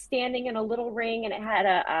he was standing in a little ring, and it had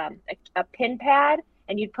a pin pad,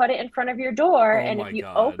 and you'd put it in front of your door, and if you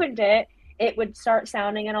opened it, it would start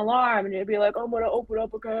sounding an alarm, and it'd be like, I'm going to open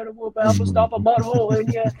up a can of whoop, I'm going to stop a butthole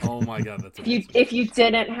in you. Oh my God, that's amazing. If you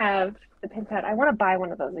didn't have the pin pad, I want to buy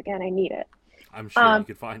one of those again. I need it. I'm sure you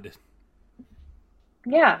could find it.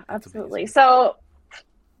 Yeah, absolutely. So,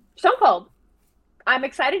 Stone Cold. I'm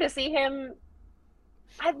excited to see him.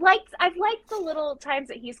 I've liked the little times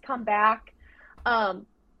that he's come back.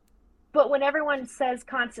 But when everyone says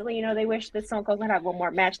constantly, they wish that Stone Cold would have one more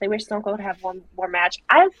match. They wish Stone Cold would have one more match.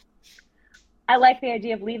 I like the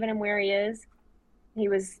idea of leaving him where he is. He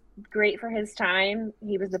was great for his time.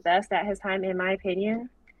 He was the best at his time, in my opinion.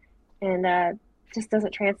 And just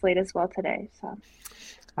doesn't translate as well today. So.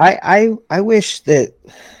 I wish they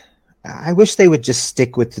would just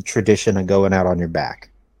stick with the tradition of going out on your back.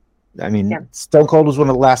 I mean, Stone Cold was one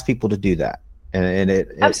of the last people to do that, and it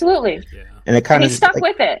absolutely. And it kind of he stuck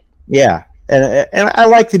with it. Yeah, and I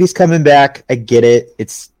like that he's coming back. I get it.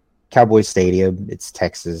 It's Cowboy Stadium. It's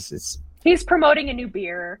Texas. He's promoting a new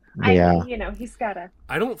beer. Yeah, he's gotta.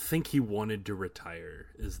 I don't think he wanted to retire.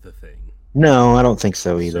 Is the thing. No, I don't think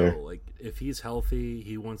so either. So, if he's healthy,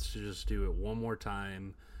 he wants to just do it one more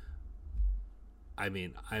time. I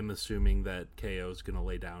mean, I'm assuming that KO is going to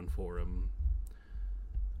lay down for him.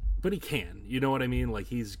 But he can. You know what I mean?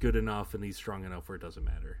 He's good enough and he's strong enough where it doesn't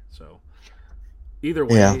matter. So, either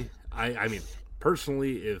way, I mean,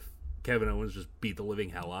 personally, if Kevin Owens just beat the living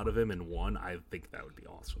hell out of him and won, I think that would be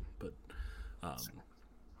awesome. But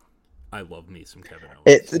I love me some Kevin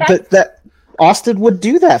Owens. But that Austin would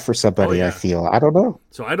do that for somebody, I feel. I don't know.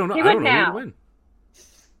 So I don't know. I don't know who would win.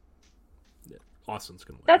 Austin's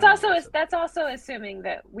gonna win. That's also assuming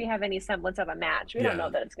that we have any semblance of a match. We don't know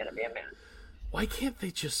that it's gonna be a match. Why can't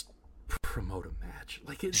they just promote a match?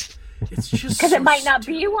 Like it's just because so it might not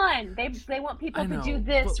be one. They want people I to know, do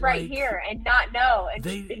this but, right like, here and not know and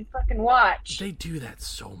fucking watch. They do that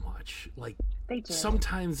so much. Like They do.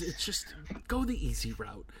 sometimes it's just go the easy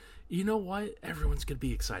route. You know what? Everyone's gonna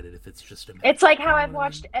be excited if it's just a match. It's like how You know I've what I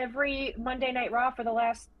watched every Monday Night Raw for the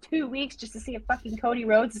last 2 weeks just to see if fucking Cody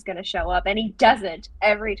Rhodes is going to show up, and he doesn't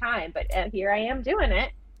every time. But here I am doing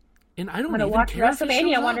it. And I don't gonna even watch care if he WrestleMania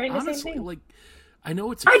shows up, wondering the same honestly. thing. Like, I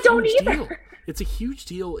know it's a I don't huge either. deal. It's a huge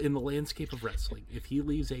deal in the landscape of wrestling. If he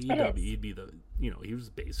leaves AEW, he'd be he was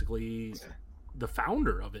basically the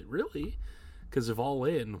founder of it, really, because of All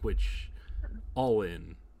In,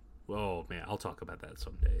 oh man, I'll talk about that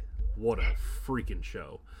someday. What a freaking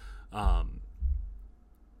show.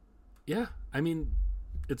 Yeah, I mean,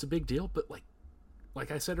 it's a big deal, but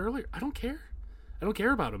like I said earlier, I don't care. I don't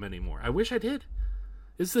care about him anymore. I wish I did.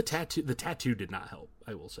 It's the tattoo. The tattoo did not help,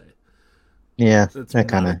 I will say. Yeah, That's that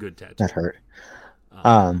kind not a of good tattoo. that hurt.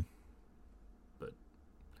 But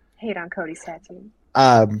Hate on Cody's tattoo.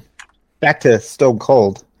 Back to Stone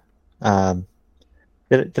Cold.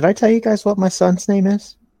 Did I tell you guys what my son's name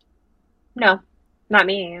is? No, not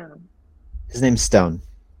me. His name's Stone.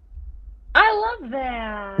 I love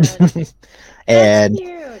that. And That's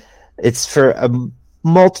cute. it's for a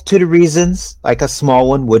multitude of reasons. Like a small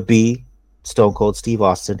one would be Stone Cold Steve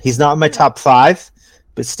Austin. He's not in my top 5,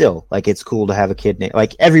 but still, like, it's cool to have a kid name.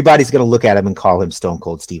 Like, everybody's gonna look at him and call him Stone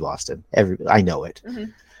Cold Steve Austin. I know it. Mm-hmm.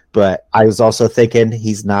 But I was also thinking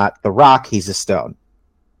he's not The Rock, he's a stone.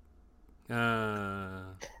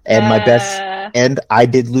 And I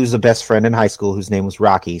did lose a best friend in high school whose name was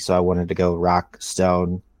Rocky, so I wanted to go Rock,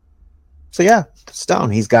 Stone. So yeah, Stone.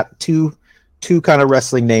 He's got two kind of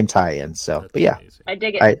wrestling name tie-ins. So, that's but yeah, amazing. I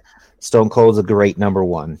dig it. Stone Cold's a great number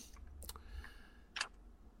 1.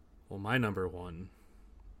 Well, my number 1.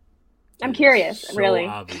 I'm curious, so really.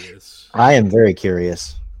 Obvious. I am very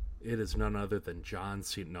curious. It is none other than John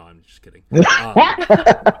Cena. No, I'm just kidding.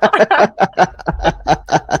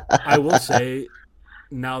 I will say,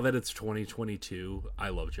 now that it's 2022, I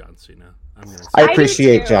love John Cena. I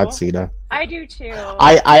appreciate too. John Cena. I do too.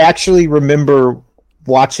 I actually remember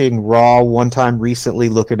watching Raw one time recently,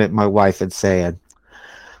 looking at my wife and saying,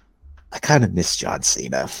 I kind of miss John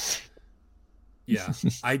Cena. Yeah,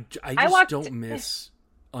 I just don't miss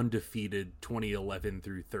undefeated 2011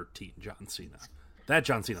 through 13 John Cena. That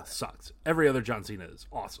John Cena sucks. Every other John Cena is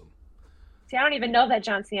awesome. See, I don't even know that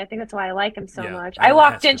John Cena. I think that's why I like him so much. I I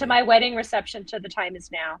walked into my wedding reception to The Time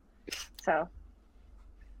Is Now. So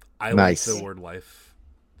I nice. like the Word Life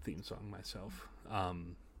theme song myself.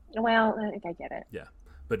 Well, I think I get it. Yeah,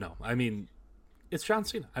 but no, I mean, it's John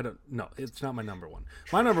Cena. It's not my number 1.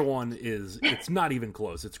 My number 1 is, it's not even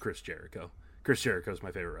close. It's Chris Jericho. Chris Jericho is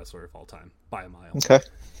my favorite wrestler of all time by a mile. Okay.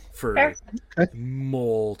 For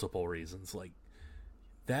multiple reasons. Like,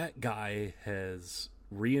 that guy has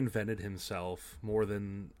reinvented himself more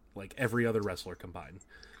than like every other wrestler combined.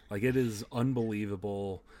 Like, it is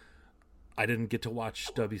unbelievable. I didn't get to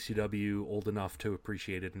watch WCW old enough to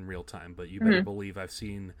appreciate it in real time, but you better believe I've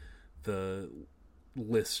seen the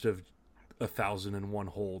list of 1,001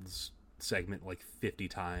 holds segment like 50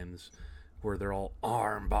 times, where they're all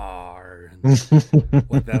arm bar. And,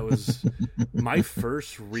 like, that was my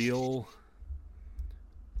first real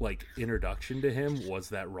like introduction to him, was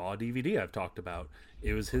that Raw DVD I've talked about.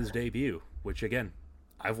 It was his debut, which again,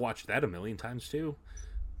 I've watched that a million times too.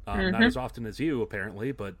 Not as often as you,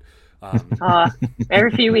 apparently, but every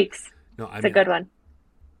few weeks. No, It's a good one.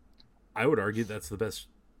 I would argue that's the best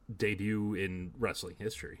debut in wrestling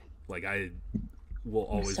history. Like, I will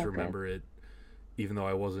always remember it, even though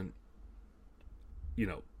I wasn't,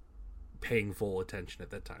 paying full attention at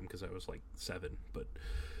that time because I was like 7. But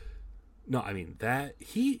no, I mean, that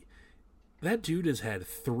dude has had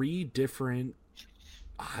 3 different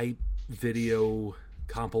hype video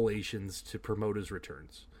compilations to promote his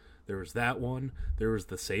returns. There was that one, there was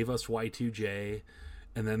the Save Us Y2J,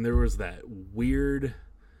 and then there was that weird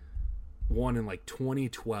one in like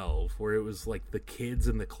 2012 where it was like the kids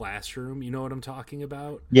in the classroom. You know what I'm talking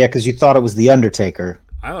about? Yeah, because you thought it was The Undertaker.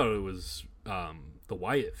 I thought it was the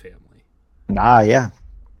Wyatt family. Ah, yeah.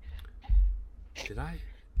 Did I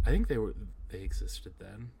think they existed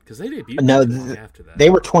then, because they debuted long after that. They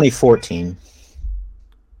were 2014.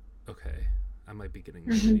 Okay, I might be getting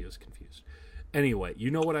the videos confused. Anyway,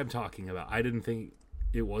 you know what I'm talking about. I didn't think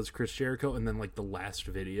it was Chris Jericho, and then like the last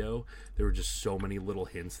video, there were just so many little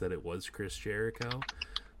hints that it was Chris Jericho,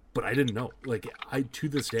 but I didn't know. Like, to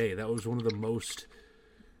this day, that was one of the most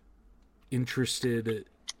interested.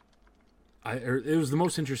 It was the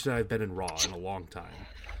most interested I've been in Raw in a long time.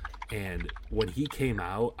 And when he came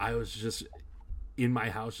out, I was just in my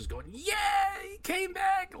house just going, yeah, he came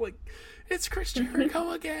back, like, it's Chris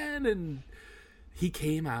Jericho again. And he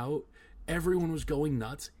came out, everyone was going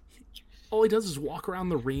nuts. All he does is walk around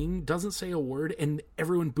the ring, doesn't say a word, and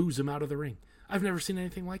everyone boos him out of the ring. I've never seen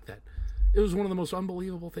anything like that. It was one of the most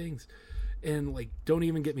unbelievable things. And, like, don't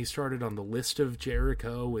even get me started on the list of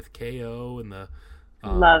Jericho with KO and the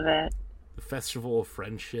love it, the Festival of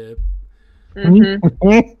Friendship.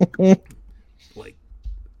 Mm-hmm. Like,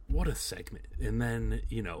 what a segment. And then,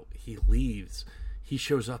 you know, he leaves. He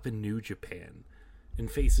shows up in New Japan and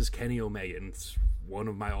faces Kenny Omega. And it's one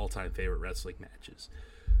of my all-time favorite wrestling matches.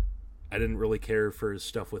 I didn't really care for his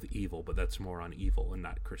stuff with Evil, but that's more on Evil and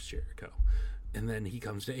not Chris Jericho. And then he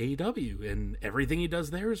comes to AEW, and everything he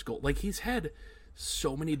does there is gold. Like, he's had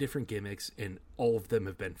so many different gimmicks, and all of them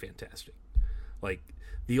have been fantastic. Like,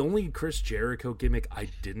 the only Chris Jericho gimmick I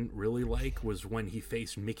didn't really like was when he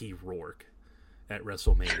faced Mickey Rourke at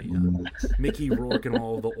WrestleMania. Mickey Rourke and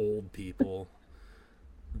all the old people.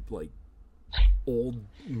 Like, old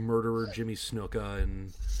murderer Jimmy Snuka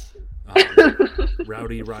and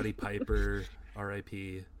Rowdy Roddy Piper,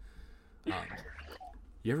 R.I.P.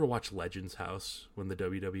 You ever watch Legends House when the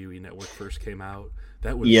WWE Network first came out?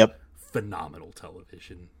 That was phenomenal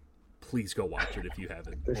television. Please go watch it if you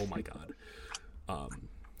haven't. Oh my god.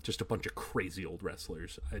 Just a bunch of crazy old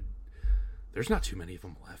wrestlers. There's not too many of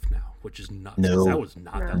them left now, which is nuts. No. That was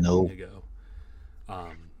not that long ago.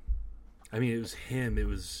 I mean, it was him. It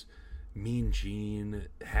was Mean Gene,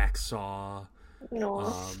 Hacksaw,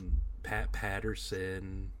 Pat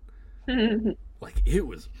Patterson. Like, it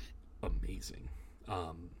was amazing.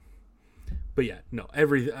 But yeah, no,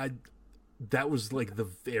 that was like the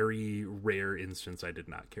very rare instance I did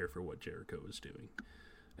not care for what Jericho was doing.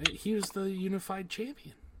 He was the unified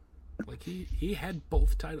champion. Like, he had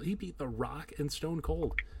both titles. He beat The Rock and Stone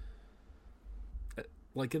Cold,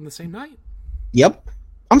 like, in the same night. Yep.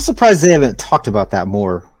 I'm surprised they haven't talked about that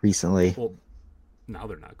more recently. Well, now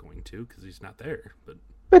they're not going to because he's not there.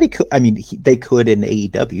 But he could. I mean, they could in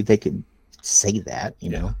AEW. They could say that, you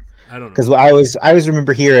know. I don't know. Because I always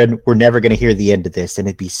remember hearing, we're never going to hear the end of this, and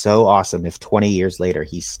it'd be so awesome if 20 years later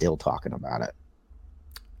he's still talking about it.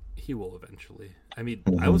 He will eventually. I mean,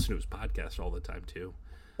 I listen to his podcast all the time too.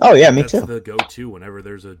 Oh yeah, me too. That's the go-to whenever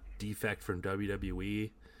there's a defect from WWE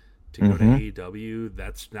to go to AEW.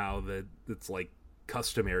 That's now that it's like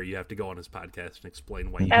customary. You have to go on his podcast and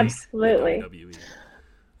explain why you hate WWE.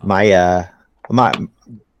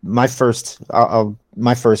 My first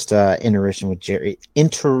interaction with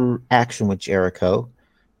Jericho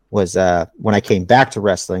was when I came back to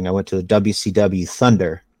wrestling. I went to a WCW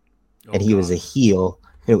Thunder, and he was a heel.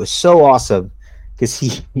 And it was so awesome because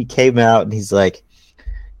he came out and he's like,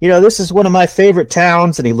 you know, this is one of my favorite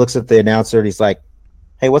towns. And he looks at the announcer and he's like,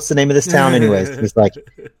 hey, what's the name of this town anyways? And he's like,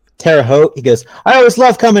 Terre Haute. He goes, I always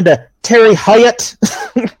love coming to Terry Hyatt.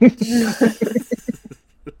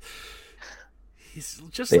 He's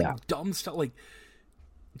just like dumb stuff, like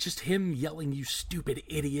just him yelling, you stupid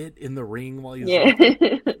idiot, in the ring while he's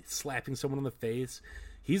like, slapping someone in the face.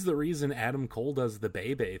 He's the reason Adam Cole does the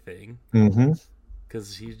Bebe thing.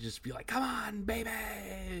 Because he'd just be like, come on, baby,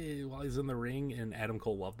 while he's in the ring, and Adam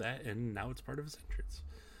Cole loved that, and now it's part of his entrance.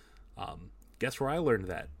 Guess where I learned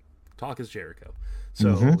that? Talk is Jericho.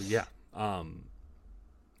 So, yeah.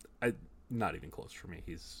 Not even close for me.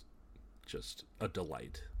 He's just a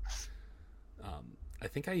delight. I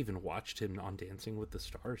think I even watched him on Dancing with the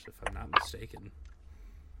Stars, if I'm not mistaken.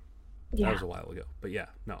 Yeah. That was a while ago. But yeah,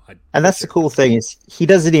 no. And that's the cool thing is he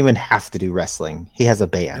doesn't even have to do wrestling. He has a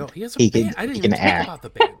band. No, he has a band. I didn't even talk about the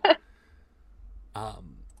band.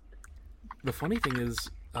 The funny thing is,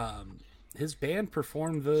 his band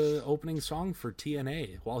performed the opening song for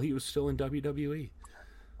TNA while he was still in WWE,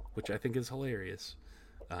 which I think is hilarious.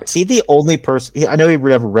 Is he the only person? I know he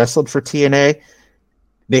never wrestled for TNA,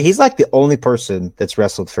 but he's like the only person that's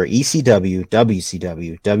wrestled for ECW,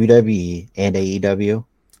 WCW, WWE, and AEW.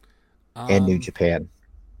 And New Japan.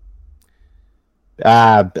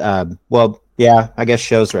 Well, yeah, I guess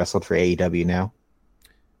Show's wrestled for AEW now.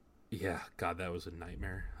 Yeah, God, that was a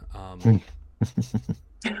nightmare. I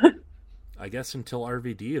guess until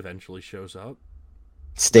RVD eventually shows up.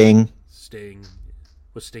 Sting.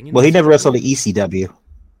 Was Sting in Well, he never wrestled at ECW.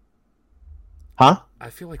 Huh? I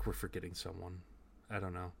feel like we're forgetting someone. I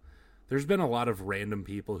don't know. There's been a lot of random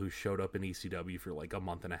people who showed up in ECW for like a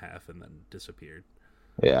month and a half and then disappeared.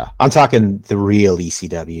 Yeah, I'm talking the real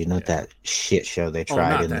ECW, not that shit show they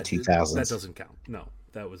tried in the 2000s. That doesn't count. No,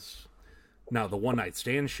 that was... Now, the One Night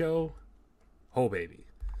Stand show, oh, baby.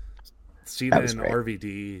 Cena and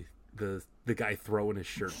RVD, the the guy throwing his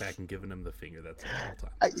shirt back and giving him the finger. That's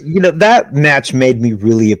all the time. That match made me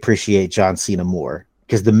really appreciate John Cena more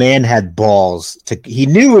because the man had balls he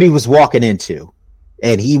knew what he was walking into,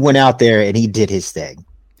 and he went out there and he did his thing.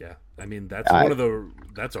 Yeah, I mean that's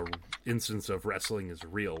that's a instance of wrestling is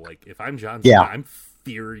real. Like if I'm John Cena, I'm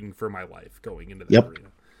fearing for my life going into the arena.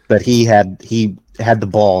 But he had the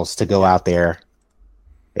balls to go out there.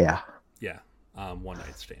 Yeah. Yeah. One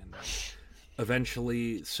night stand.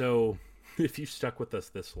 Eventually, so if you stuck with us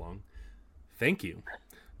this long, thank you.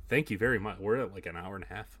 Thank you very much. We're at like an hour and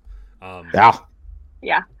a half.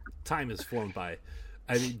 Yeah. Time has flown by.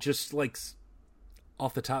 I mean, just like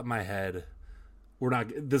off the top of my head,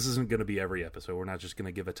 this isn't going to be every episode. We're not just going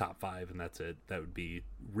to give a top 5 and that's it. That would be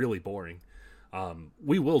really boring.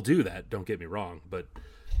 We will do that. Don't get me wrong, but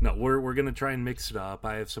no, we're going to try and mix it up.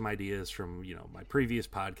 I have some ideas from, my previous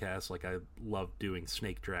podcasts. Like I love doing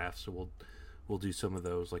snake drafts. So we'll do some of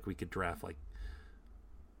those. Like we could draft like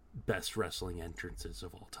best wrestling entrances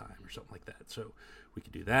of all time or something like that. So we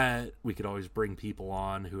could do that. We could always bring people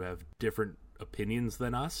on who have different opinions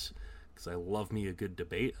than us. Cause I love me a good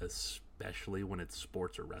debate, especially when it's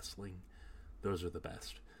sports or wrestling. Those are the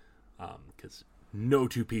best. Cause no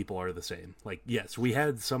two people are the same. Like, yes, we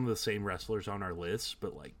had some of the same wrestlers on our list,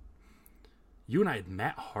 but like you and I had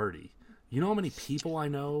Matt Hardy. You know how many people I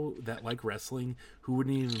know that like wrestling who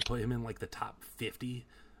wouldn't even put him in like the top 50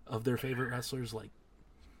 of their favorite wrestlers? Like,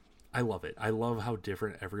 I love it. I love how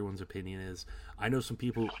different everyone's opinion is. I know some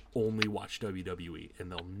people who only watch WWE and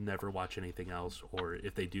they'll never watch anything else, or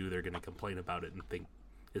if they do, they're going to complain about it and think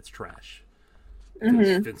it's trash.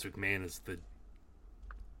 Because Vince McMahon is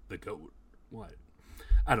the GOAT. What?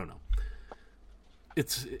 I don't know.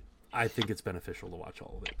 I think it's beneficial to watch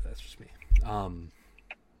all of it. That's just me.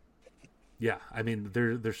 Yeah, I mean,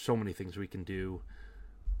 there's so many things we can do.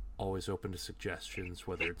 Always open to suggestions,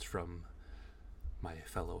 whether it's from my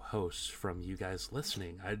fellow hosts, from you guys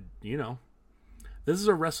listening. This is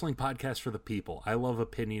a wrestling podcast for the people. I love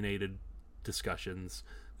opinionated discussions.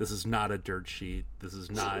 This is not a dirt sheet. This is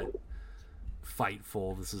not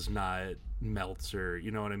Fightful. This is not Meltzer. You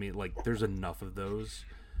know what I mean? Like, there's enough of those.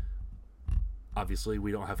 Obviously,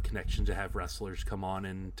 we don't have connection to have wrestlers come on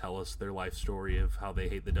and tell us their life story of how they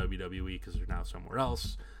hate the WWE because they're now somewhere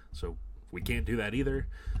else. So we can't do that either.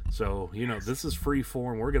 So, this is free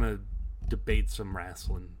form. We're going to debate some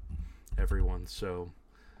wrestling, everyone. So,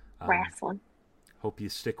 wrestling. Hope you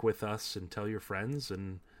stick with us and tell your friends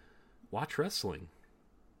and watch wrestling.